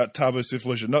anything about Tabo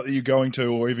Cephalosha. Not that you're going to,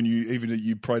 or even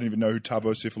you probably don't even know who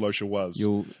Tabo Cephalosha was.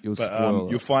 You'll spoil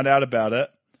it. You'll find out about it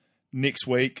next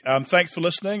week. Thanks for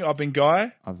listening. I've been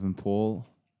Guy. I've been Paul.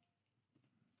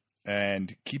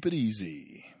 And keep it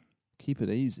easy. Keep it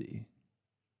easy.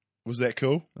 Was that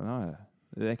cool? I know.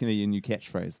 That can be your new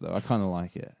catchphrase, though. I kind of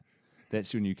like it.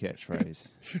 That's your new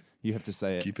catchphrase. You have to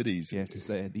say it. Keep it easy. You have to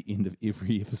say it at the end of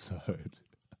every episode.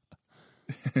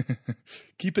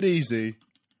 Keep it easy.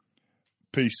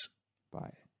 Peace.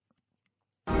 Bye.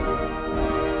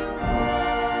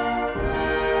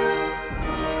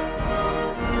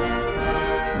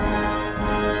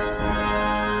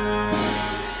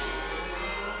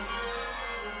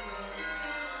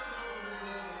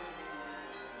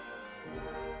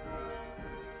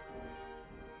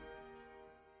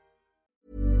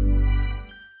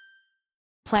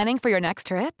 Planning for your next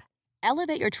trip?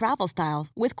 Elevate your travel style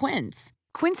with Quince.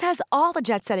 Quince has all the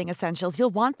jet-setting essentials you'll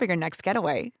want for your next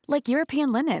getaway, like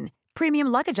European linen, premium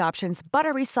luggage options,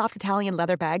 buttery soft Italian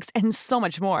leather bags, and so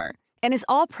much more. And is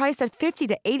all priced at 50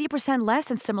 to 80% less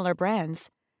than similar brands.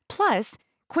 Plus,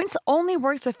 Quince only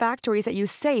works with factories that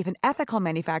use safe and ethical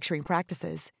manufacturing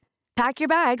practices. Pack your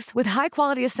bags with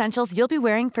high-quality essentials you'll be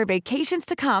wearing for vacations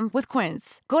to come with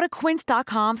Quince. Go to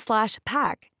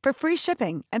quince.com/pack for free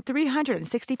shipping and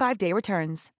 365-day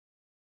returns.